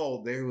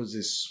 oh, there was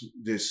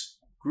this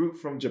group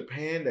from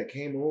Japan that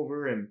came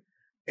over, and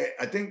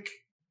I think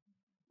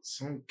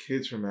some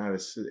kids from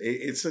Madison,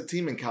 it's a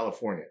team in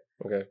California.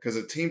 Okay. Because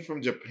a team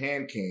from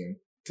Japan came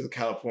to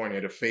California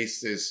to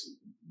face this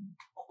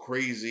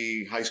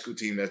crazy high school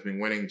team that's been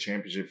winning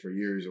championship for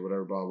years or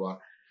whatever, blah, blah.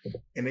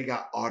 And they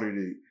got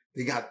audited.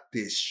 They got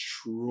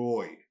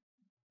destroyed.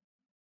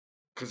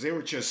 Because they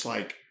were just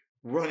like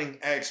running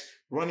X,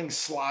 running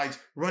slides,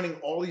 running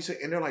all these things.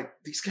 And they're like,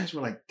 these guys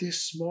were like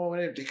this small.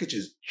 And they could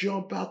just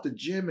jump out the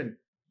gym. And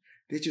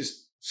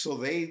so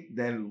they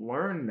then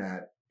learned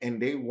that.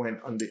 And they went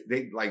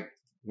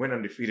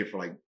undefeated for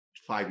like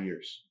 5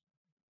 years.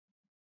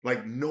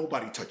 Like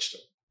nobody touched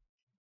them.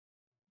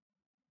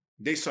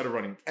 They started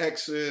running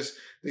X's.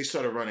 They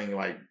started running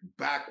like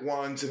back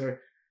ones, and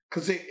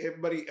because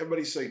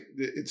everybody's like,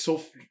 it's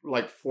so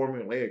like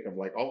formulaic of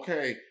like,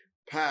 okay,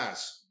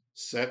 pass,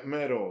 set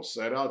middle,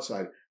 set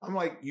outside. I'm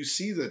like, you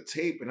see the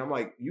tape, and I'm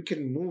like, you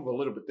can move a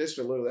little bit this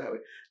way, a little that way.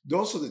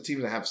 Those are the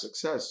teams that have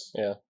success.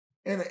 Yeah.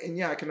 And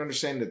yeah, I can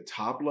understand the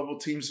top level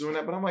teams doing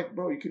that, but I'm like,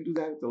 bro, you can do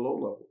that at the low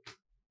level.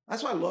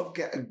 That's why I love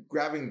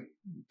grabbing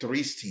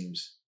threes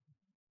teams.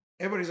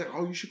 Everybody's like,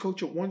 oh, you should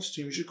coach a ones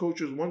team. You should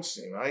coach a ones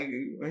team. I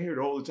hear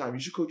it all the time. You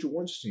should coach a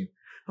ones team.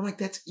 I'm like,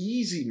 that's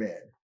easy, man.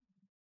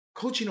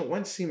 Coaching a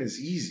ones team is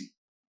easy.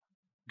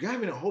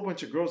 Grabbing a whole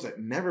bunch of girls that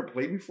never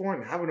played before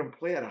and having them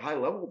play at a high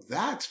level,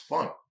 that's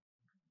fun.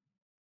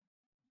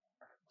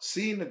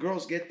 Seeing the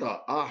girls get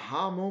the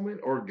aha moment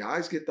or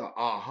guys get the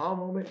aha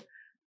moment,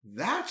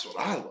 that's what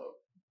I love.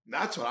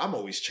 That's what I'm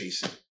always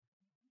chasing,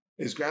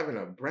 is grabbing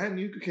a brand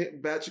new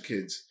batch of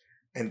kids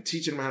and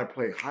teaching them how to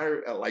play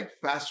higher, like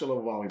faster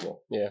level volleyball.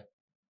 Yeah.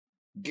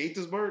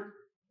 Gaithersburg,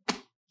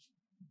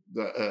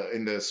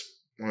 in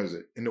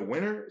the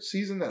winter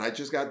season that I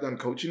just got done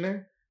coaching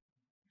there.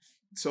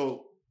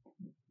 So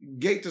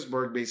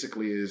Gaithersburg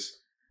basically is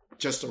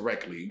just a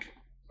rec league.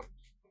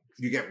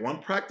 You get 1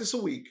 practice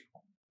a week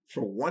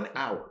for 1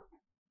 hour.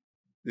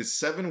 There's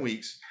 7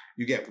 weeks.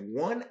 You get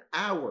 1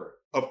 hour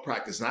of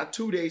practice, not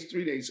 2 days,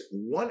 3 days,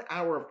 1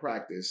 hour of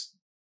practice.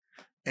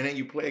 And then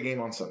you play a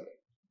game on Sunday.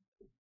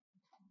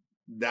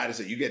 That is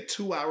it. You get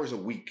 2 hours a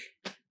week.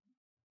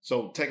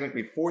 So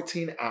technically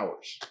 14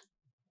 hours.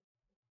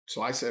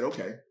 So I said,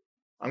 okay,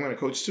 I'm going to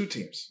coach 2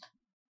 teams.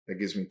 That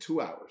gives me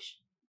 2 hours.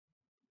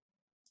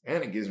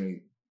 And it gives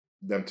me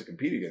them to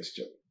compete against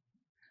each other.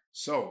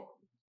 So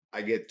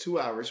I get 2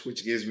 hours,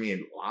 which gives me a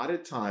lot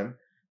of time.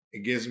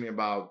 It gives me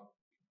about,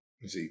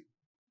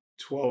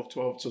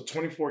 12, so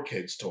 24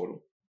 kids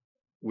total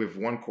with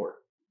 1 court.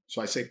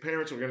 So I say,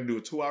 parents, we're going to do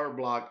a 2-hour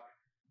block.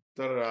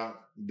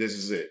 This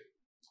is it.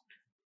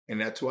 In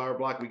that 2-hour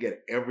block, we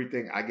get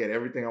everything. I get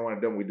everything I want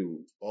done. We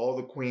do all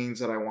the queens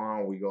that I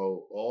want. We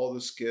go all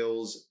the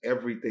skills,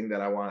 everything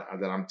that I want,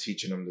 that I'm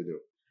teaching them to do,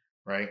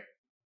 right?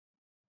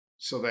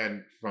 So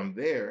then from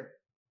there,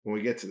 when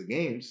we get to the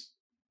games,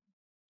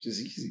 just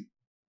easy.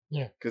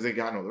 Yeah. Because they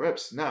got no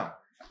reps. Now,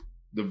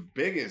 the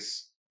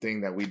biggest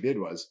thing that we did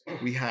was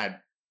we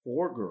had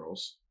 4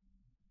 girls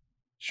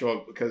show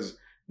up because,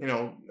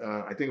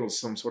 I think it was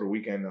some sort of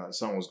weekend,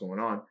 something was going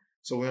on.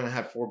 So we only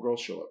had 4 girls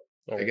show up.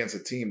 Against a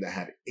team that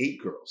had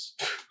 8 girls.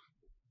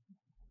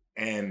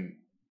 And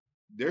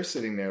they're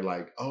sitting there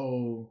like,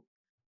 oh,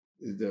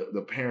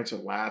 the parents are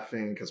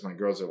laughing because my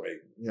girls are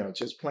like,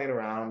 just playing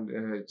around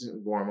and just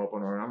warm up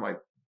on her. And I'm like,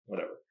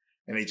 whatever.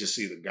 And they just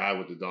see the guy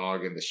with the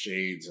dog and the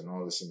shades and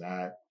all this and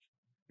that.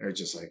 And they're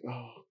just like,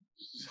 oh,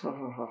 ha,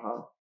 ha, ha,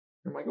 ha.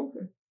 I'm like,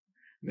 okay.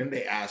 And then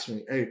they asked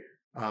me, hey,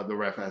 the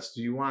ref asked,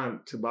 do you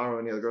want to borrow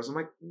any other girls? I'm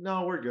like,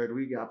 no, we're good.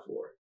 We got 4.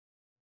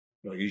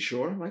 Like, you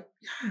sure? I'm like,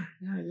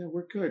 yeah,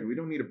 we're good. We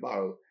don't need to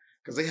borrow.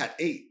 Because they had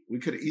 8. We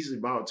could have easily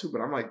borrowed 2.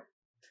 But I'm like,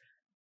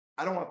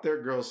 I don't want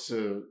their girls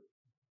to.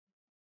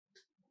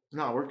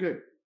 No, we're good.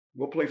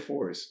 We'll play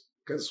 4s.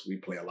 Because we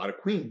play a lot of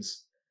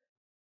queens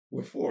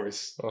with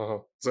 4s. Uh-huh.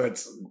 So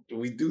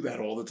we do that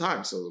all the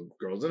time. So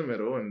girls in the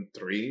middle and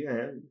 3.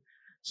 And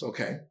it's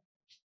okay.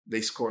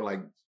 They score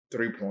like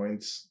 3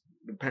 points.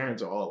 The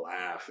parents are all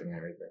laughing and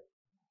everything.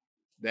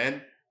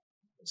 Then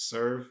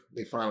serve,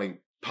 they finally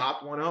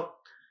pop one up,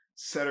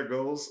 setter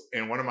goes,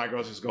 and one of my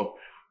girls just go,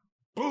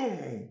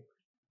 boom,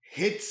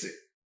 hits it.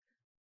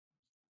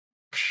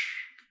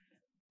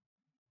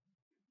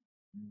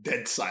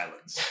 Dead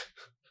silence.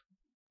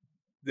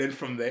 Then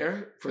from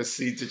there,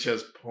 proceed to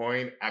just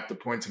point after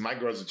point. To my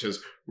girls are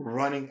just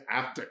running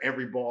after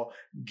every ball,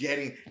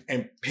 getting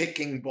and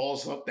picking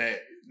balls up that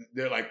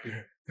they're like,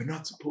 they're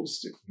not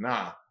supposed to.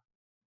 Nah,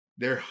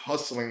 they're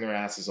hustling their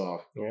asses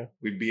off. Yeah.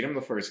 We beat them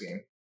the first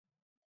game.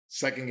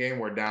 Second game,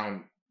 we're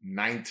down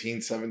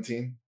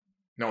 19-17.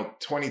 No,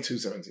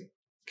 22-17.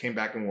 Came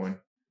back and won.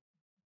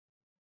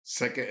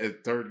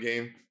 Third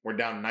game, we're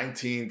down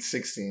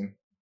 19-16.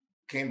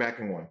 Came back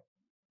and won.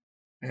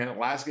 And the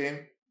last game,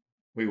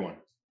 we won.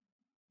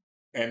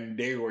 And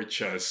they were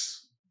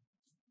just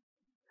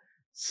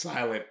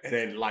silent. And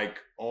then like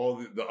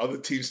all the other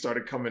teams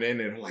started coming in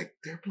and like,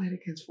 they're playing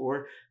against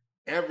Ford.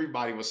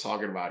 Everybody was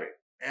talking about it.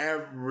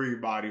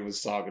 Everybody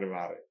was talking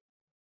about it.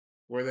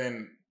 Where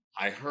then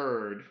I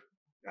heard,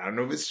 I don't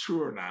know if it's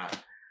true or not,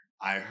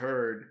 I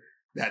heard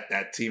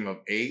that team of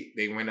 8,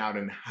 they went out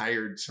and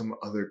hired some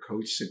other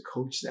coach to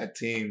coach that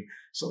team.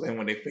 So then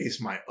when they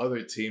faced my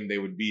other team, they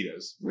would beat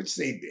us, which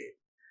they did.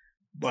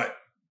 But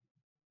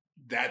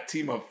that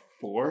team of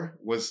 4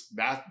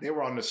 they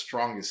were on the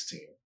strongest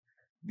team.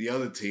 The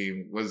other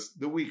team was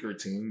the weaker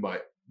team,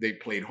 but they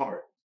played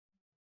hard.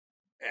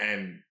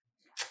 And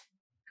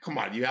come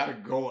on, you had to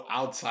go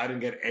outside and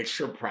get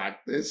extra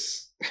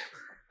practice.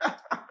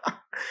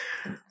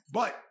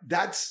 But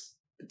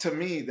to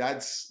me,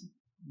 that's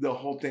the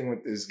whole thing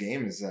with this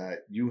game, is that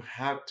you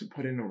have to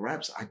put in the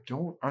reps. I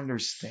don't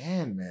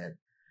understand, man.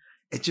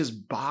 It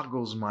just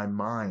boggles my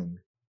mind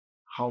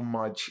how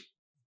much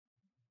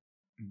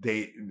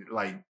they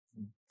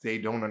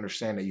don't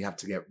understand that you have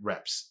to get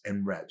reps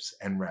and reps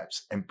and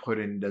reps and put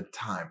in the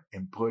time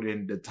and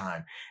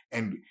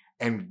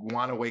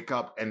want to wake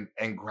up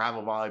and grab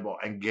a volleyball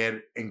and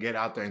get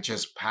out there and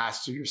just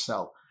pass to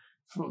yourself.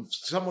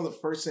 Some of the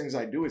first things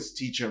I do is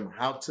teach them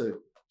how to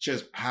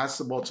just pass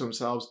the ball to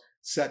themselves,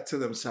 set to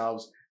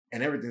themselves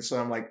and everything. So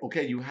I'm like,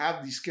 okay, you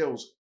have these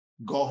skills,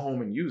 go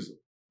home and use them.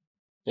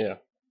 Yeah.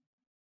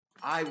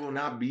 I will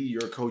not be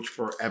your coach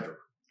forever.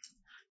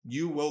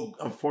 You will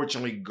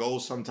unfortunately go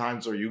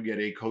sometimes, or you get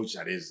a coach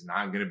that is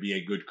not going to be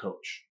a good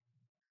coach.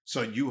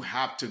 So you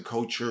have to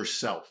coach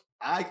yourself.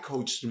 I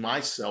coached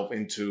myself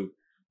into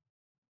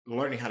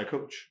learning how to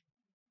coach.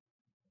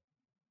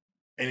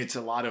 And it's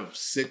a lot of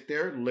sit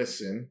there,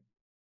 listen.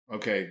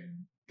 Okay,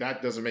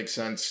 that doesn't make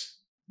sense.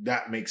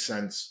 That makes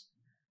sense.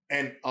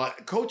 And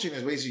coaching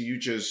is basically you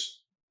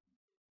just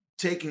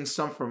taking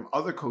stuff from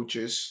other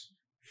coaches,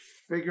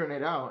 figuring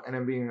it out, and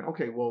then being,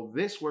 okay, well,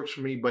 this works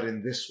for me, but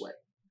in this way.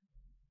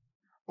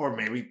 Or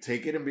maybe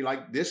take it and be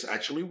like, this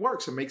actually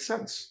works. It makes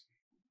sense.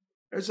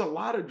 There's a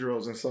lot of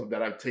drills and stuff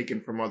that I've taken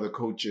from other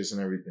coaches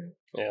and everything.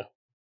 Yeah.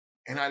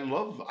 And I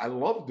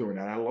love doing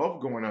that. I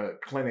love going to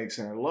clinics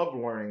and I love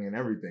learning and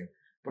everything.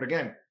 But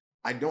again,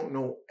 I don't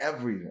know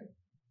everything.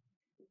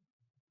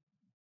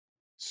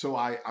 So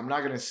I'm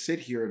not going to sit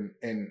here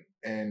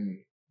and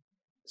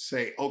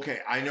say, okay,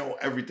 I know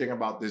everything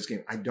about this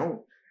game. I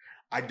don't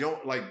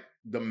like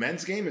the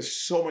men's game is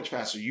so much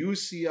faster.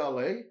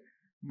 UCLA,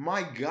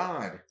 my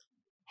God.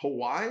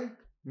 Hawaii,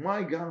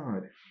 my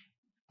God.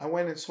 I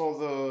went and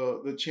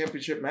saw the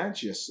championship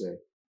match yesterday.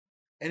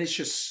 And it's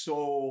just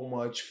so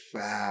much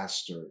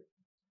faster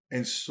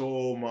and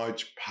so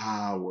much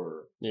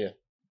power. Yeah.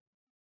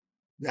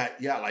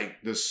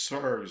 Like the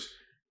serves,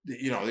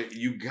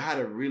 you got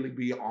to really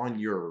be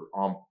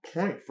on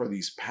point for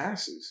these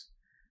passes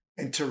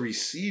and to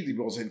receive the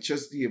balls, and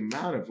just the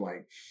amount of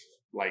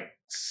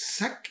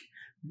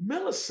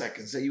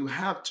milliseconds that you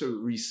have to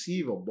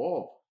receive a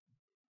ball.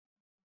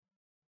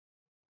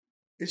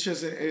 It's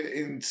just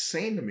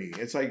insane to me.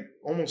 It's like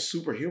almost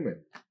superhuman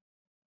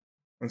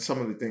on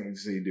some of the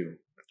things they do.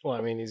 Well,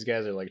 I mean, these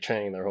guys are like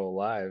training their whole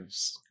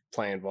lives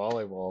playing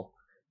volleyball.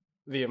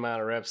 The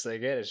amount of reps they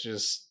get is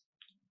just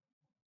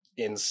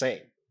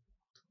insane.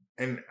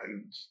 And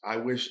I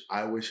wish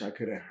I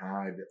could have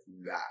had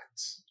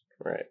that.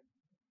 Right.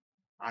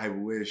 I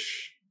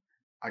wish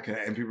I could.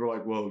 And people are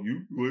like, "Well,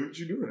 what did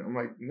you do?" I'm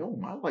like, "No,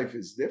 my life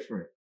is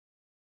different.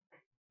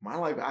 My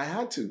life, I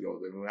had to go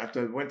there.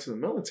 After I went to the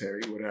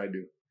military, what did I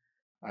do?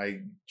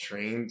 I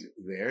trained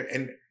there,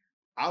 and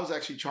I was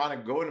actually trying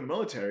to go in the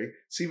military,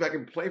 see if I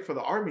can play for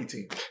the Army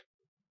team.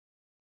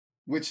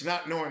 Which,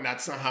 not knowing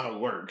that's not how it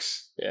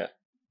works. Yeah.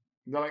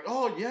 They're like,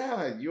 oh,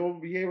 yeah, you'll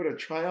be able to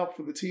try out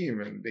for the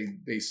team. And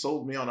they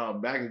sold me on a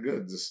bag of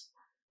goods,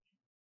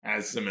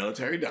 as the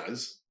military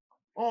does.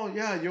 Oh,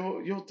 yeah,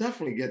 you'll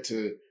definitely get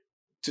to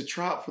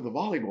try out for the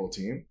volleyball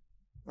team.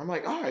 I'm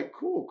like, all right,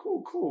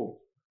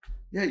 cool.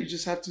 Yeah, you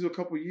just have to do a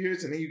couple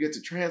years, and then you get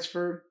to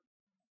transfer.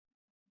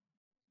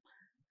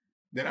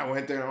 Then I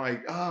went there, and I'm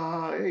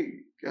like,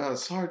 hey,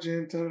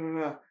 Sergeant,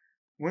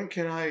 when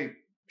can I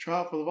try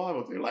out for the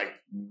volleyball team? They're like,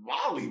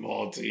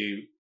 volleyball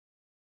team?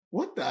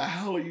 What the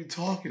hell are you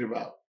talking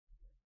about?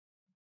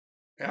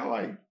 And I'm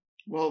like,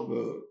 well,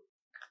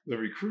 the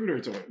recruiter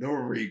told me, the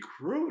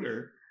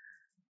recruiter?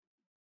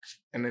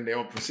 And then they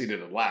all proceeded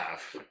to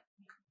laugh.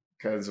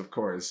 Because, of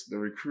course, the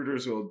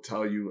recruiters will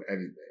tell you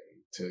anything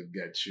to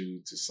get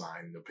you to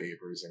sign the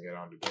papers and get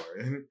on the door.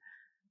 And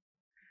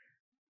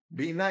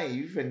be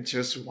naive and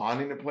just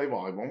wanting to play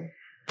volleyball.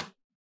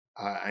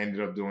 I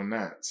ended up doing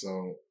that.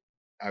 So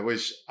I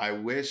wish I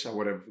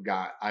would have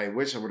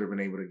been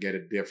able to get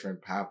a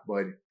different path,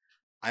 but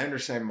I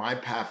understand my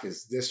path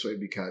is this way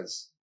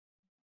because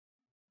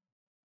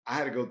I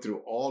had to go through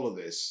all of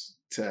this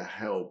to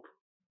help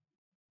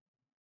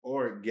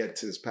or get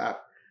to this path.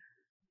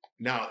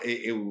 Now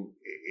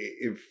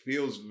it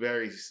feels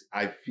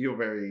I feel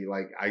very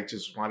like I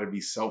just want to be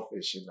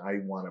selfish and I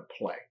want to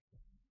play.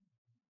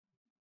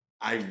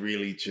 I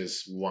really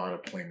just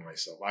want to play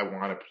myself. I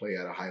want to play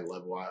at a high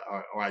level,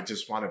 or I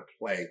just want to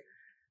play.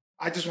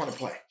 I just want to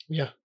play.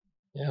 Yeah.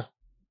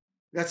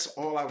 That's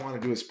all I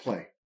want to do is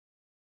play.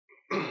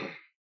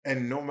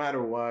 And no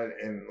matter what,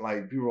 and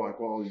like people are like,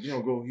 well, go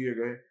here, go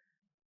here.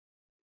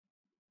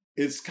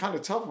 It's kind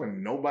of tough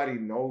when nobody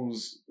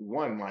knows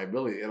my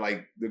ability.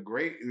 Like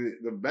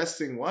the best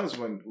thing was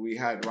when we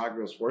had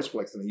Rockville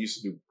Sportsplex and they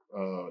used to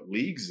do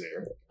leagues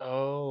there.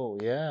 Oh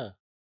yeah.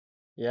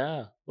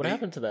 What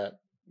happened to that?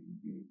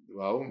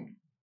 Well,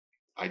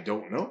 I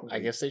don't know. I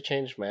guess they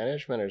changed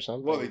management or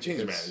something. Well, they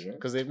changed management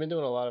because they've been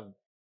doing a lot of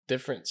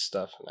different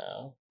stuff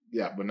now.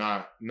 Yeah, but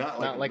not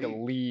like a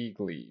league.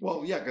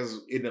 Well, yeah,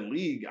 because in the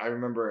league, I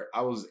remember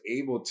I was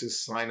able to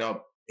sign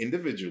up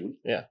individually.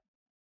 Yeah.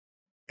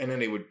 And then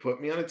they would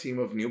put me on a team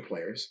of new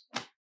players.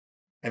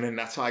 And then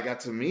that's how I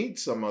got to meet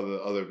some of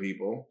the other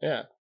people.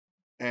 Yeah.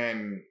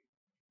 And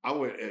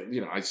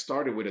I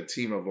started with a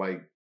team of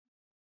like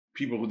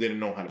people who didn't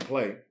know how to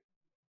play.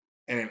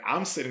 And then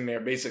I'm sitting there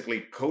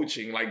basically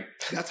coaching. Like,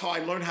 that's how I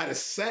learned how to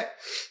set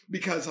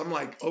because I'm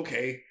like,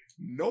 okay,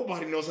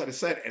 nobody knows how to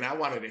set. And I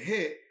wanted to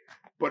hit,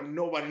 but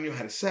nobody knew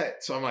how to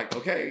set. So I'm like,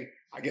 okay,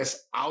 I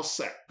guess I'll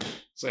set.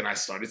 So then I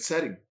started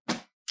setting.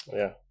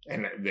 Yeah.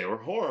 And they were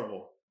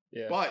horrible.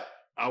 Yeah. But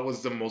I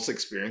was the most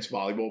experienced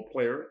volleyball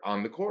player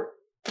on the court.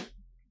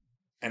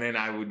 And then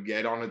I would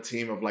get on a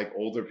team of like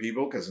older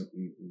people because,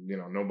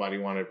 nobody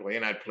wanted to play.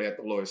 And I'd play at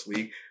the lowest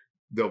league.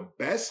 The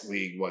best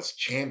league was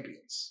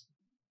Champions.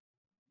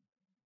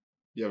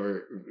 You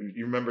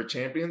remember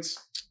Champions?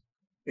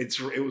 It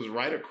was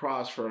right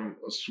across from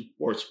a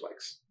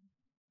Sportsplex.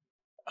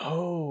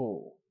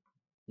 Oh,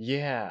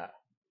 yeah.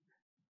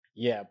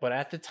 Yeah, but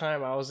at the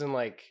time I was in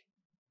like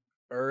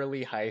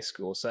early high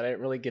school, so I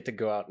didn't really get to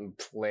go out and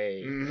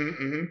play. Mm-hmm,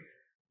 mm-hmm.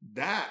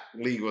 That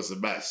league was the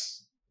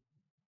best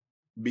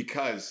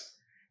because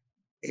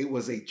it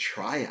was a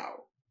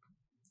tryout.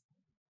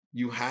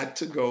 You had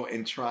to go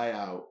and try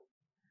out,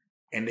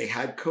 and they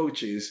had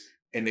coaches,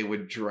 and they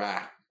would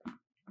draft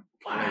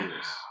players.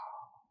 Wow.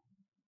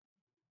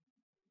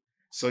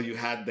 So you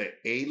had the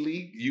A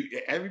league.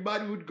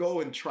 Everybody would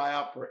go and try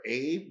out for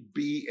A,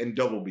 B, and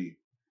double B.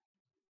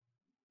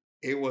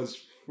 It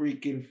was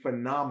freaking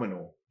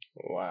phenomenal.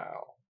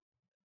 Wow.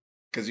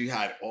 Because you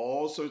had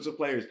all sorts of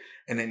players.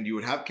 And then you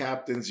would have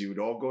captains. You would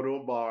all go to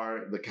a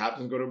bar. The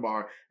captains go to a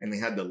bar. And they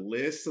had the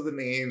list of the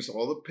names,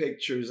 all the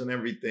pictures and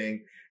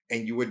everything.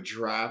 And you would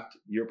draft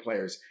your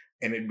players.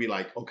 And it'd be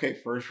like, okay,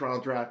 first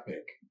round draft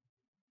pick.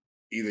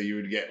 Either you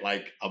would get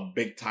like a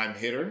big time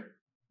hitter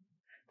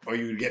or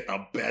you would get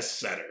the best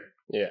setter.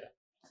 Yeah.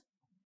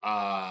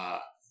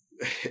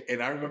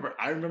 And I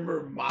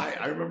remember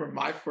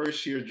my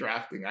first year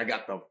drafting. I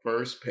got the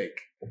first pick.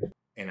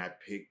 And I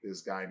picked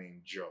this guy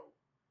named Joe.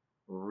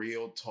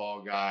 Real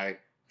tall guy,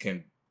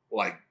 can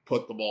like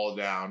put the ball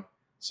down.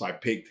 So I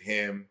picked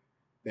him.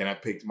 Then I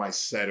picked my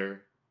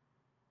setter.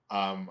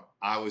 I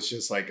was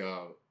just like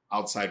a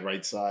outside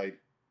right side.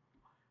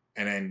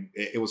 And then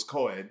it was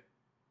co-ed.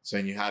 So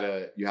then you had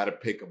to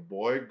pick a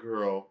boy,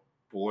 girl.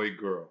 Or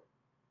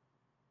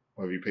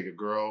if you pick a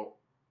girl,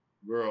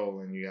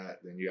 then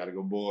you got to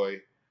go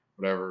boy,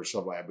 whatever,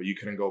 stuff like that. But you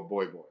couldn't go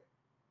boy.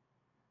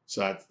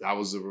 So that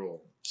was the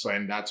rule. So,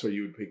 and that's where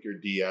you would pick your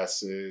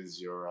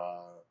DSs, your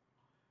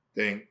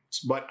thing.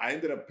 But I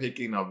ended up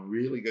picking a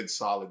really good,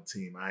 solid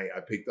team. I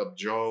picked up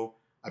Joe.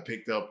 I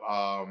picked up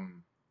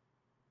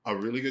a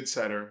really good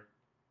setter.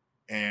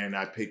 And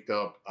I picked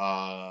up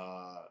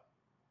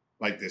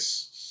like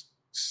this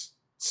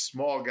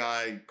small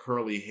guy,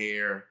 curly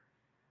hair,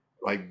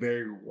 like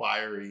very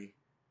wiry.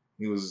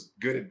 He was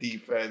good at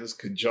defense,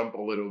 could jump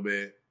a little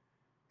bit.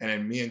 And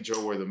then me and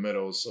Joe were the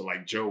middles. So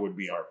like Joe would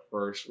be our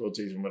first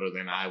rotation middle.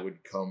 Then I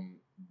would come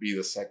be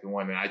the second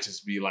one. And I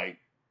just be like,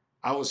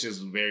 I was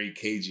just very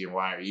cagey and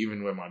wiry.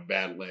 Even with my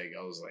bad leg,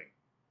 I was like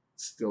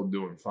still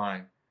doing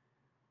fine.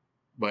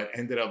 But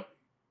ended up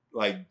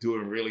like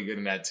doing really good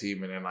in that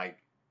team. And then like,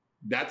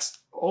 that's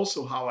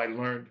also how I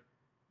learned.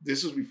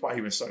 This was before I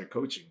even started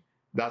coaching.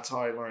 That's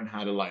how I learned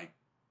how to like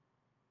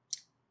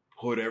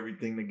put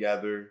everything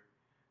together,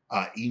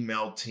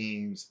 email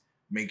teams,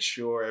 make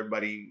sure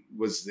everybody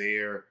was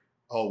there.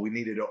 Oh, we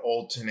needed an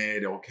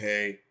alternate,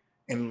 okay.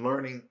 And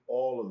learning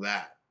all of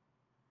that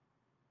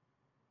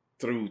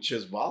through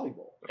just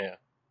volleyball. Yeah.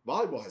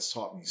 volleyball has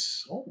taught me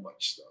so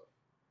much stuff.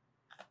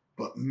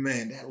 But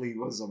man, that league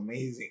was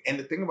amazing. And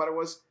the thing about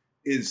it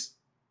is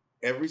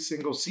every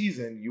single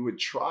season you would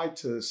try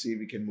to see if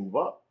you can move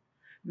up.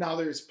 Now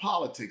there's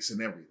politics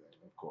and everything,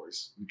 of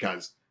course,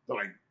 because they're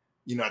like,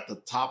 at the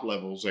top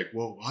levels, like,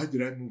 well, why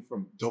did I move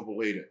from AA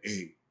to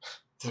A?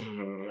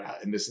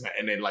 And this and that.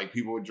 And then like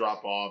people would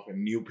drop off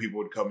and new people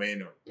would come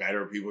in or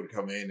better people would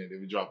come in and they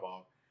would drop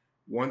off.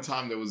 One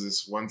time there was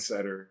this one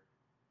setter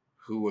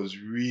who was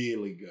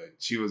really good.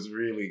 She was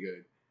really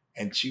good.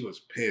 And she was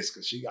pissed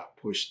because she got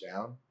pushed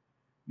down.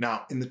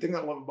 Now, and the thing I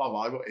love about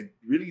volleyball, it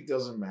really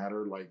doesn't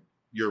matter like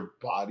your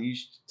body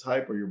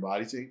type or your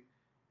body shape.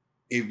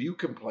 If you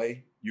can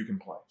play, you can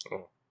play.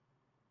 Oh.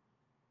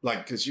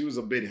 Like, because she was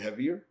a bit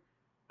heavier,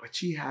 but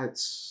she had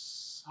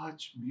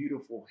such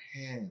beautiful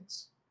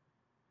hands.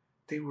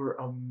 They were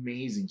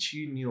amazing.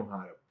 She knew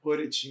how to put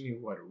it. She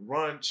knew how to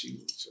run. She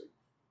was like,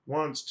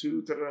 1,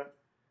 2, 3.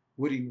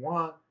 What do you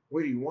want?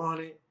 Where do you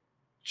want it?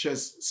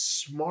 Just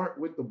smart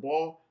with the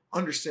ball.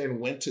 Understand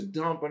when to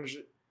dump.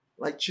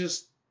 Like,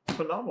 just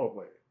phenomenal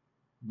player.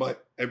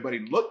 But everybody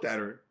looked at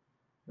her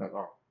like,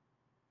 oh,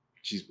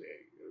 she's big.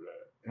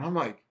 And I'm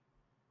like,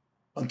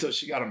 until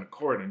she got on the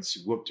court and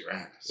she whooped her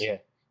ass. Yeah.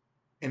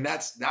 And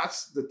that's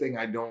the thing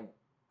I don't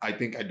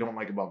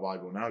like about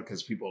volleyball now,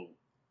 because people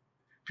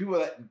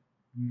that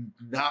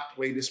not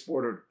play this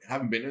sport or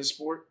haven't been in the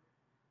sport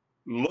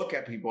look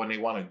at people and they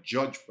want to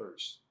judge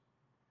first.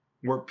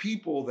 Where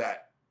people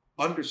that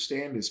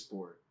understand this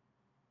sport,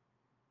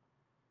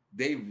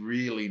 they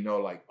really know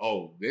like,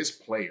 oh, this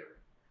player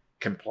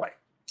can play.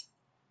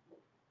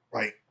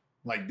 Right?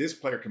 Like this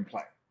player can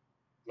play.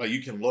 Like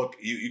you can look,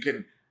 you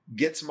can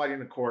get somebody in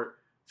the court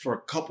for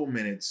a couple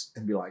minutes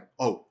and be like,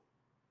 oh,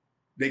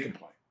 they can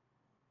play.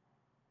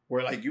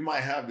 Where like you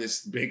might have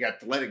this big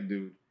athletic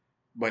dude,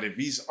 but if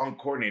he's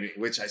uncoordinated,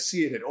 which I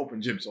see it at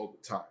open gyms all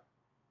the time,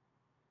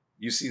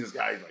 you see this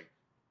guy like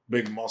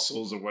big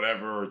muscles or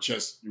whatever, or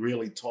just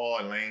really tall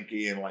and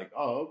lanky and like,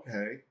 oh,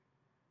 okay.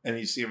 And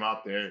you see him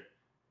out there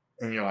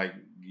and you're like,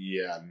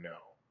 yeah, no.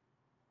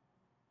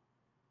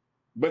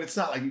 But it's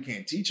not like you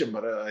can't teach him,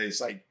 but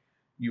it's like,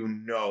 you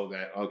know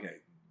that, okay,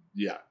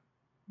 yeah,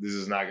 this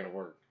is not going to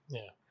work.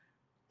 Yeah.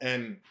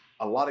 And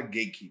a lot of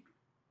gatekeeping.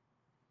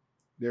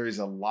 There is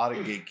a lot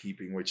of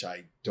gatekeeping, which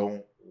I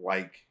don't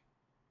like.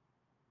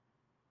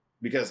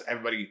 Because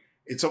everybody,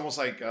 it's almost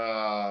like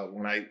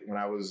when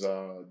I was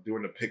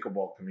doing the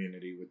pickleball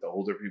community with the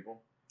older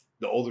people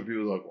were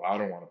like, well, I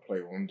don't want to play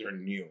when they're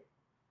new.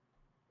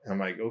 And I'm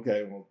like,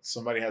 okay, well,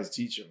 somebody has to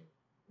teach them.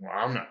 Well,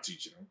 I'm not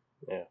teaching them.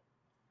 Yeah.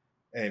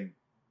 And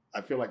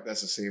I feel like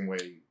that's the same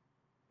way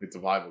with the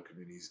volleyball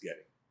community is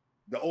getting.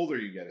 The older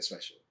you get,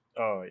 especially.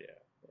 Oh, yeah.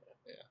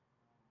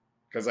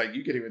 Because like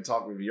you can even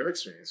talk with your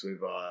experience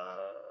with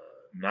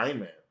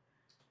 9-man.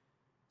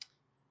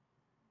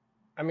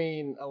 I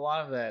mean, a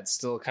lot of that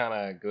still kind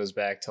of goes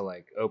back to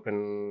like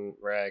open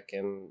rec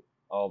and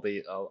all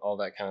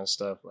that kind of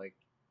stuff. Like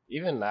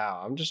even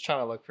now, I'm just trying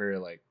to look for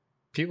like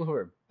people who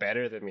are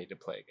better than me to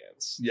play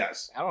against.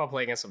 Yes, I don't want to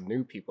play against some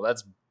new people.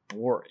 That's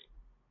boring.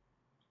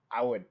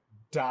 I would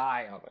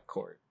die on the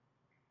court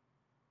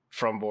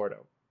from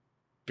boredom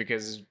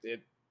because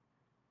it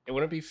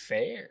wouldn't be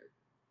fair.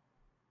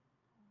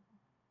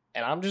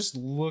 And I'm just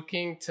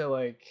looking to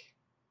like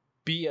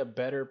be a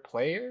better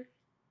player,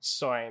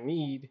 so I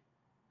need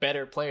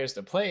better players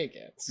to play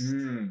against.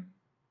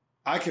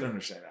 I can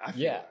understand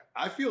that.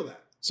 I feel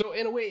that. So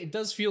in a way, it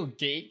does feel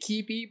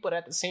gatekeepy, but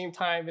at the same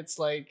time, it's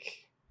like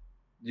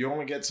you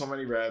only get so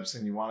many reps,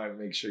 and you want to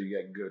make sure you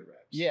get good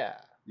reps. Yeah.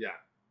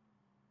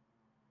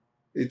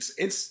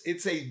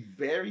 It's a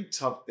very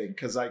tough thing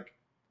because like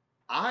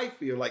I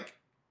feel like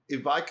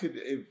if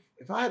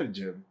I had a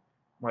gym,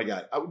 my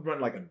God, I would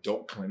run like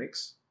adult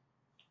clinics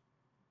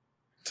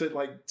to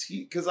like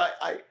because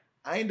I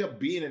end up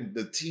being in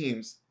the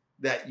teams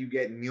that you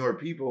get newer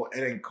people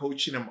and then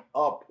coaching them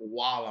up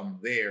while I'm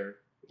there.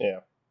 Yeah.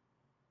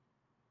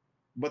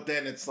 But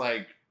then it's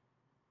like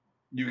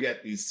you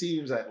get these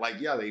teams that like,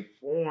 yeah, they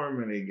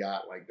form and they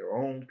got like their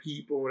own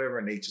people, whatever,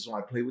 and they just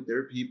want to play with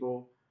their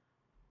people.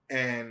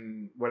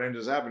 And what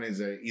ends up happening is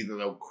that either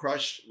they'll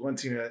crush one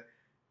team.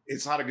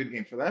 It's not a good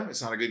game for them.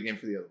 It's not a good game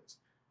for the others.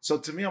 So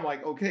to me, I'm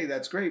like, okay,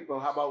 that's great. But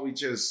how about we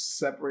just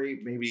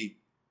separate maybe,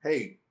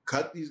 hey,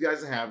 cut these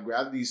guys in half,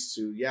 grab these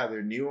two. Yeah,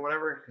 they're new or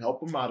whatever. Help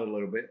them out a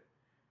little bit.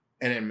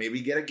 And then maybe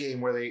get a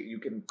game where you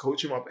can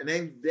coach them up. And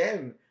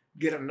then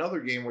get another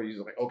game where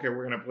you're like, okay,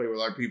 we're going to play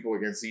with our people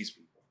against these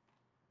people.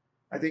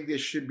 I think there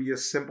should be a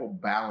simple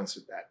balance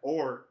with that.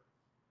 Or,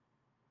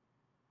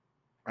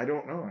 I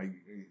don't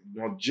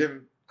know.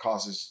 Gym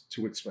cost is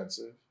too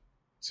expensive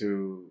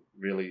to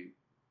really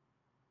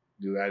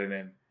do that.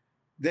 And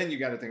then you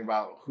got to think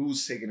about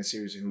who's taking it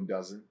serious and who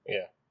doesn't.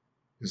 Yeah.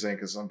 You're saying,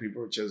 because some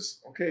people are just,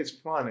 okay, it's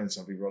fun. And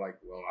some people are like,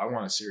 well, I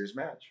want a serious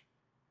match.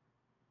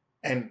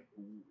 And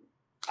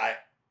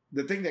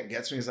the thing that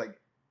gets me is like,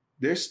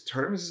 there's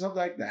tournaments and stuff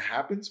like that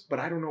happens, but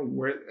I don't know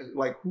where,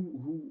 like,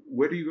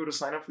 where do you go to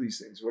sign up for these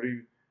things? Where do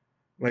you,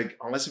 like,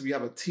 unless if you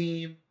have a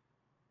team,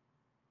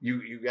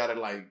 you got to,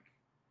 like,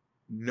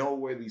 know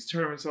where these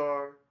tournaments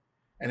are.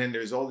 And then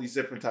there's all these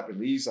different type of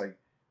leagues. Like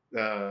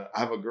I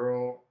have a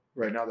girl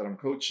right now that I'm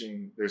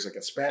coaching. There's like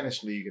a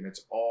Spanish league, and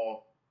it's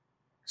all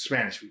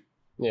Spanish people.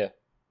 Yeah.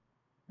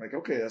 Like,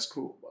 okay, that's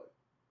cool. But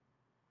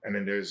and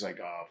then there's like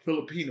a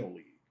Filipino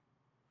league,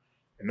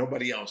 and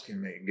nobody else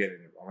can get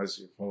in it unless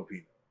you're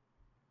Filipino.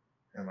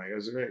 And I'm like,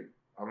 that's great.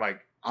 I'm like,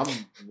 I'm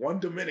one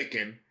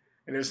Dominican,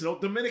 and there's no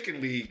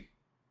Dominican league.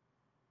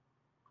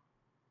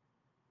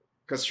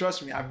 Because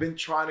trust me, I've been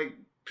trying to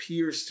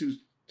pierce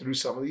through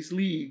some of these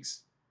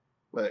leagues,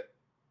 but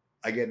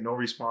I get no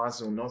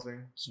response or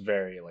nothing. It's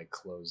very like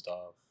closed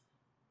off.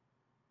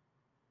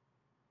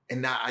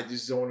 And now I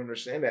just don't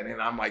understand that.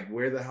 And I'm like,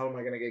 where the hell am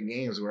I going to get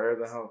games? Where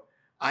the hell?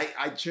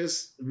 I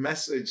just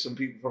messaged some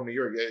people from New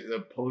York.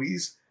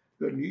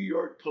 The New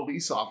York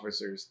police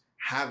officers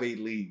have a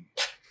league.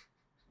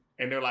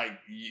 And they're like,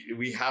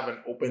 we have an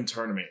open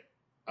tournament.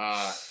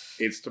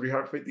 It's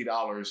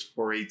 $350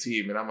 for a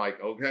team. And I'm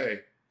like,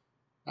 okay.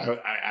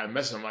 I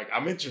messaged them like,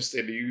 I'm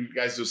interested. Do you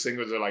guys do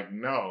singles? They're like,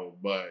 no,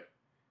 but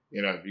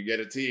if you get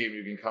a team,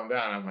 you can come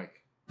down. I'm like,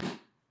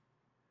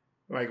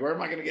 where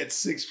am I going to get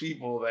 6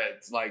 people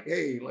that's like,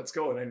 hey, let's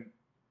go. And then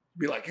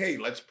be like, hey,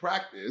 let's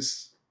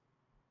practice.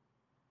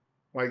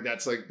 Like,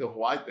 that's like the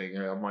Hawaii thing.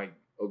 And I'm like,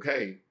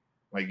 okay.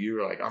 Like, you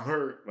were like, I'm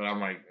hurt. But I'm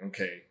like,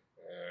 okay.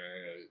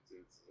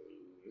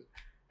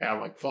 And I'm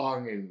like,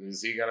 Fong,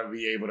 is he going to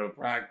be able to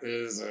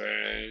practice?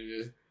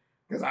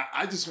 Because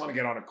I just want to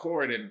get on the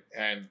court. And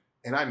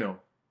I know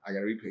I got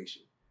to be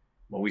patient.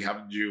 But we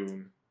have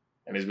June.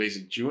 And it's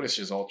basically, June is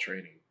just all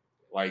training.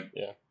 Like,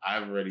 yeah.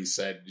 I've already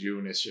said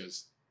June is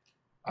just,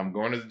 I'm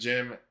going to the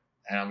gym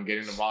and I'm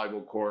getting the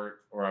volleyball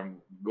court, or I'm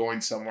going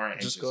somewhere and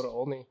just go to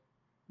Olney.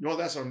 No,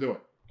 that's what I'm doing.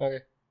 Okay.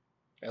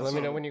 And let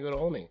me know when you go to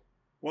Olney.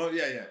 Well,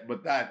 yeah.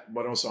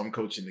 But also I'm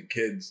coaching the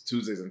kids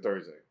Tuesdays and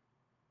Thursdays.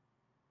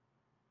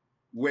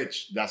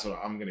 Which that's what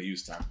I'm gonna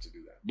use time to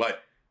do that.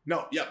 But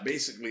no, yeah,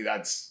 basically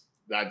that's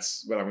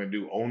what I'm gonna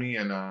do. Only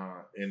in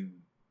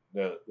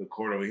the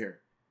court over here.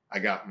 I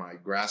got my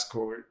grass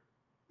court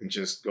and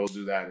just go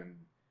do that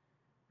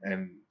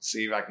and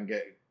see if I can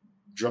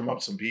drum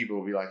up some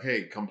people, be like,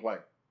 hey, come play.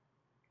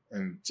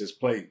 And just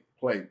play.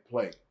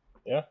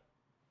 Yeah.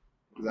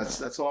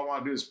 That's all I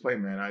want to do is play,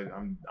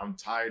 man. I'm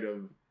tired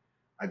of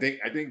I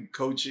think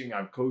coaching,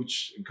 I've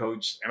coached,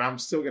 and I'm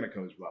still gonna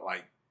coach, but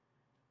like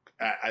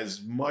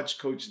as much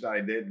coaching that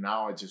I did,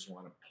 now I just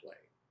want to play.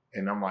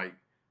 And I'm like,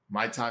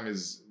 my time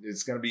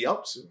it's gonna be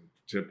up soon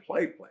to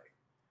play.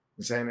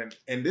 I'm saying,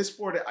 and this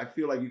sport, I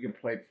feel like you can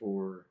play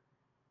for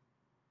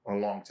a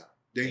long time.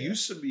 There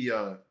used to be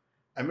I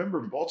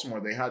remember in Baltimore,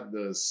 they had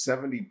the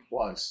 70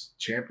 plus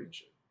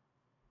championship.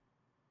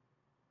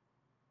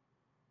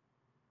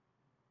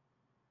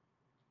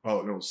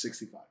 Oh, no,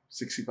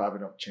 65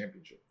 and up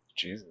championship.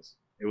 Jesus.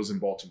 It was in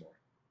Baltimore.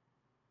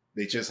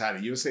 They just had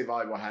it. USA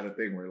Volleyball had a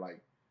thing where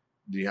like,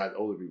 you had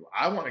older people.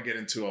 I want to get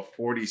into a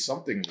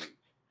 40-something league.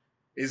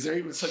 Is there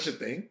even such a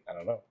thing? I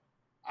don't know.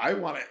 I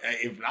want to,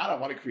 if not, I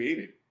want to create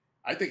it.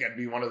 I think I'd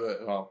be one of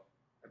the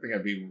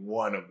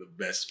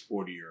best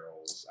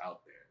 40-year-olds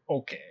out there.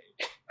 Okay.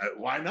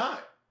 Why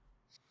not?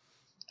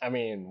 I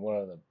mean, one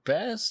of the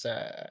best?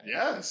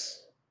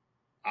 Yes.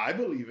 I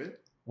believe it.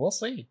 We'll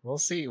see. We'll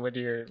see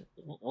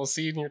we'll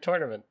see in your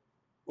tournament.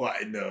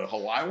 What, in the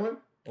Hawaii one?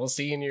 We'll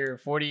see in your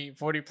 40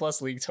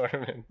 plus league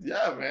tournament.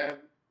 Yeah, man.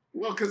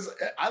 Well, because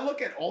I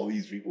look at all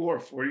these people who are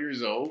 40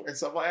 years old and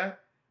stuff like that.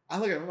 I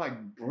look at them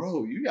like,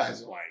 bro, you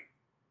guys are like,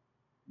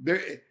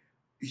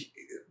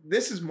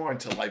 this is more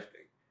into life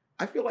thing.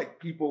 I feel like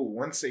people,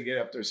 once they get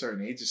up to a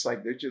certain age, it's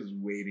like they're just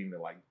waiting to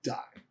like die.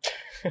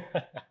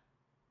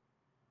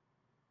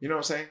 You know what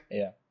I'm saying?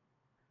 Yeah.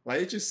 Like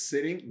they're just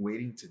sitting,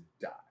 waiting to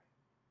die.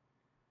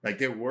 Like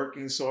they're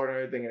working sort of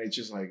everything, and it's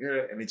just like,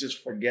 and they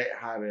just forget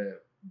how to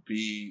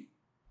be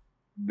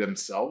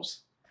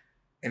themselves.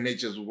 And they're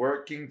just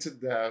working to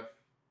death,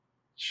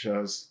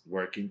 just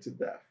working to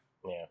death.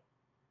 Yeah.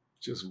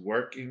 Just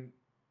working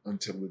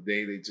until the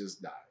day they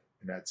just die.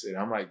 And that's it.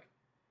 I'm like,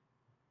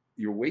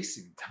 you're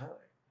wasting time.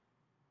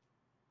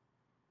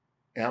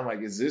 And I'm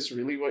like, is this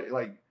really what,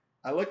 like,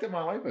 I looked at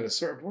my life at a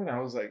certain point. I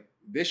was like,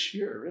 this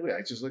year, really,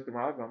 I just looked at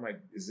my life and I'm like,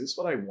 is this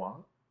what I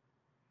want?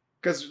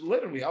 Because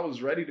literally, I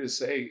was ready to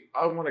say,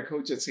 I want to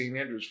coach at St.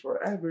 Andrews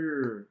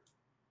forever.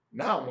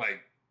 Now I'm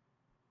like,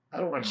 I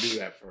don't want to do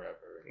that forever.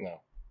 No.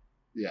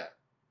 Yeah.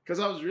 Because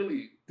I was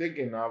really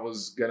thinking I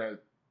was going to,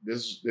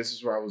 this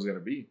is where I was going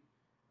to be.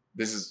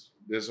 This is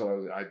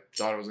what I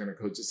thought I was going to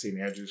coach at St.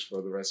 Andrews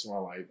for the rest of my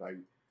life.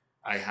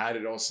 I had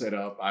it all set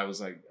up. I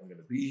was like, I'm going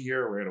to be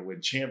here. We're going to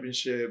win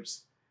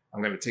championships.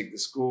 I'm going to take the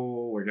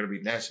school. We're going to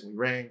be nationally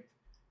ranked.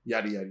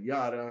 Yada, yada,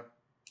 yada.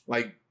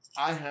 Like,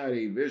 I had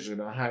a vision.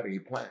 I had a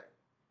plan.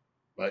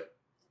 But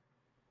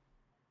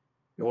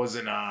it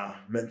wasn't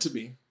meant to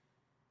be.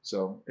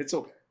 So it's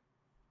okay.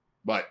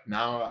 But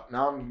now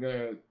I'm going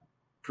to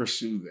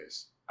pursue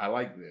this. I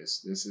like this.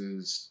 This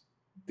is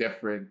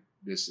different.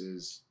 This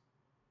is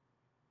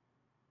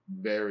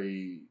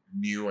very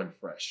new and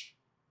fresh.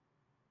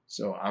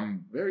 So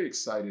I'm very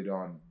excited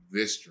on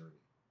this journey.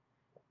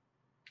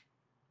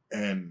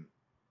 And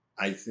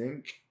I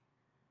think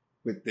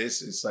with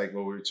this, it's like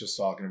what we were just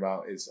talking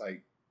about. It's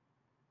like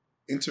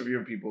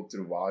interviewing people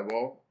through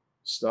volleyball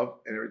stuff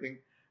and everything.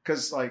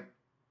 Because, like,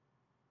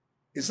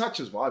 it's not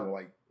just volleyball,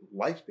 like,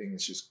 life thing.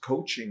 It's just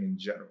coaching in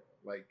general.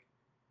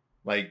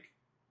 Like,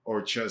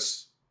 or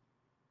just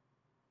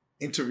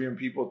interviewing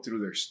people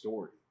through their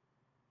story.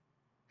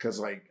 Because,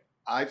 like,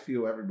 I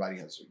feel everybody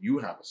you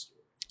have a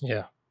story.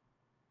 Yeah.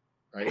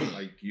 Right?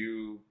 Like,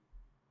 you.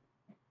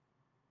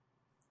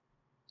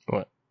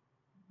 What?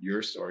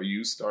 Your story.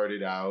 You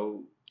started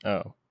out.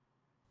 Oh.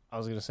 I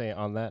was going to say,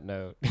 on that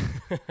note,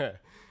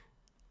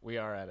 we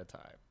are out of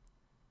time.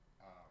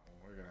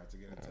 We're going to have to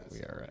get into that. We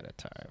are out of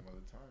time. Some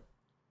other time.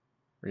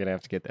 We're going to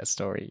have to get that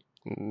story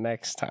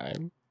next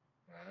time.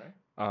 All right.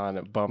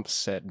 On Bump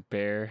Set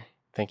Bear.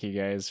 Thank you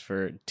guys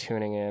for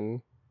tuning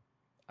in.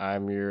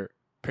 I'm your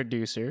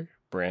producer,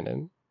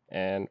 Brandon,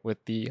 and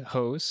with the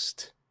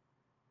host,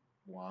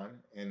 Juan,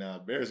 and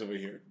Bear's over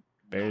here.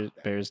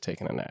 Bear's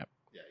taking a nap.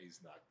 Yeah, he's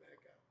knocked the heck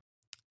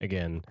out.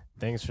 Again,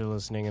 thanks for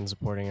listening and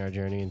supporting our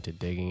journey into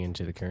digging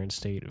into the current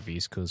state of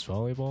East Coast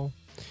volleyball.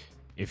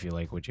 If you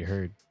like what you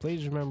heard,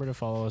 please remember to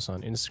follow us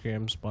on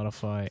Instagram,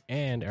 Spotify,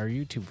 and our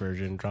YouTube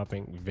version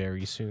dropping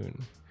very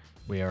soon.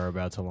 We are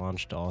about to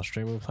launch to all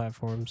streaming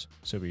platforms,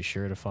 so be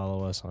sure to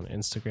follow us on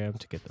Instagram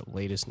to get the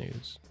latest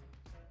news.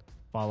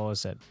 Follow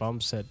us at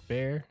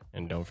BumpSetBear,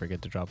 and don't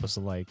forget to drop us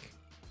a like.